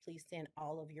 Please send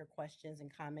all of your questions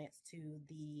and comments to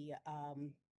the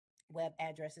web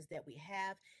addresses that we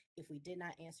have. If we did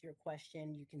not answer your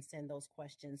question, you can send those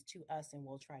questions to us and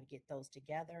we'll try to get those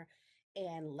together.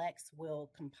 And Lex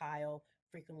will compile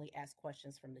frequently asked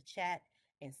questions from the chat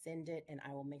and send it, and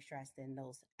I will make sure I send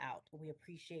those out. We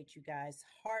appreciate you guys'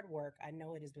 hard work. I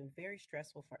know it has been very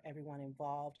stressful for everyone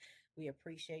involved. We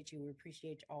appreciate you. We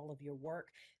appreciate all of your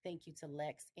work. Thank you to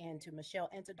Lex and to Michelle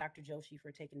and to Dr. Joshi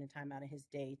for taking the time out of his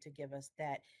day to give us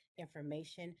that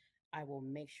information. I will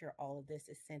make sure all of this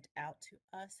is sent out to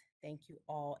us. Thank you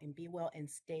all, and be well and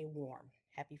stay warm.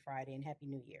 Happy Friday and Happy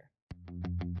New Year.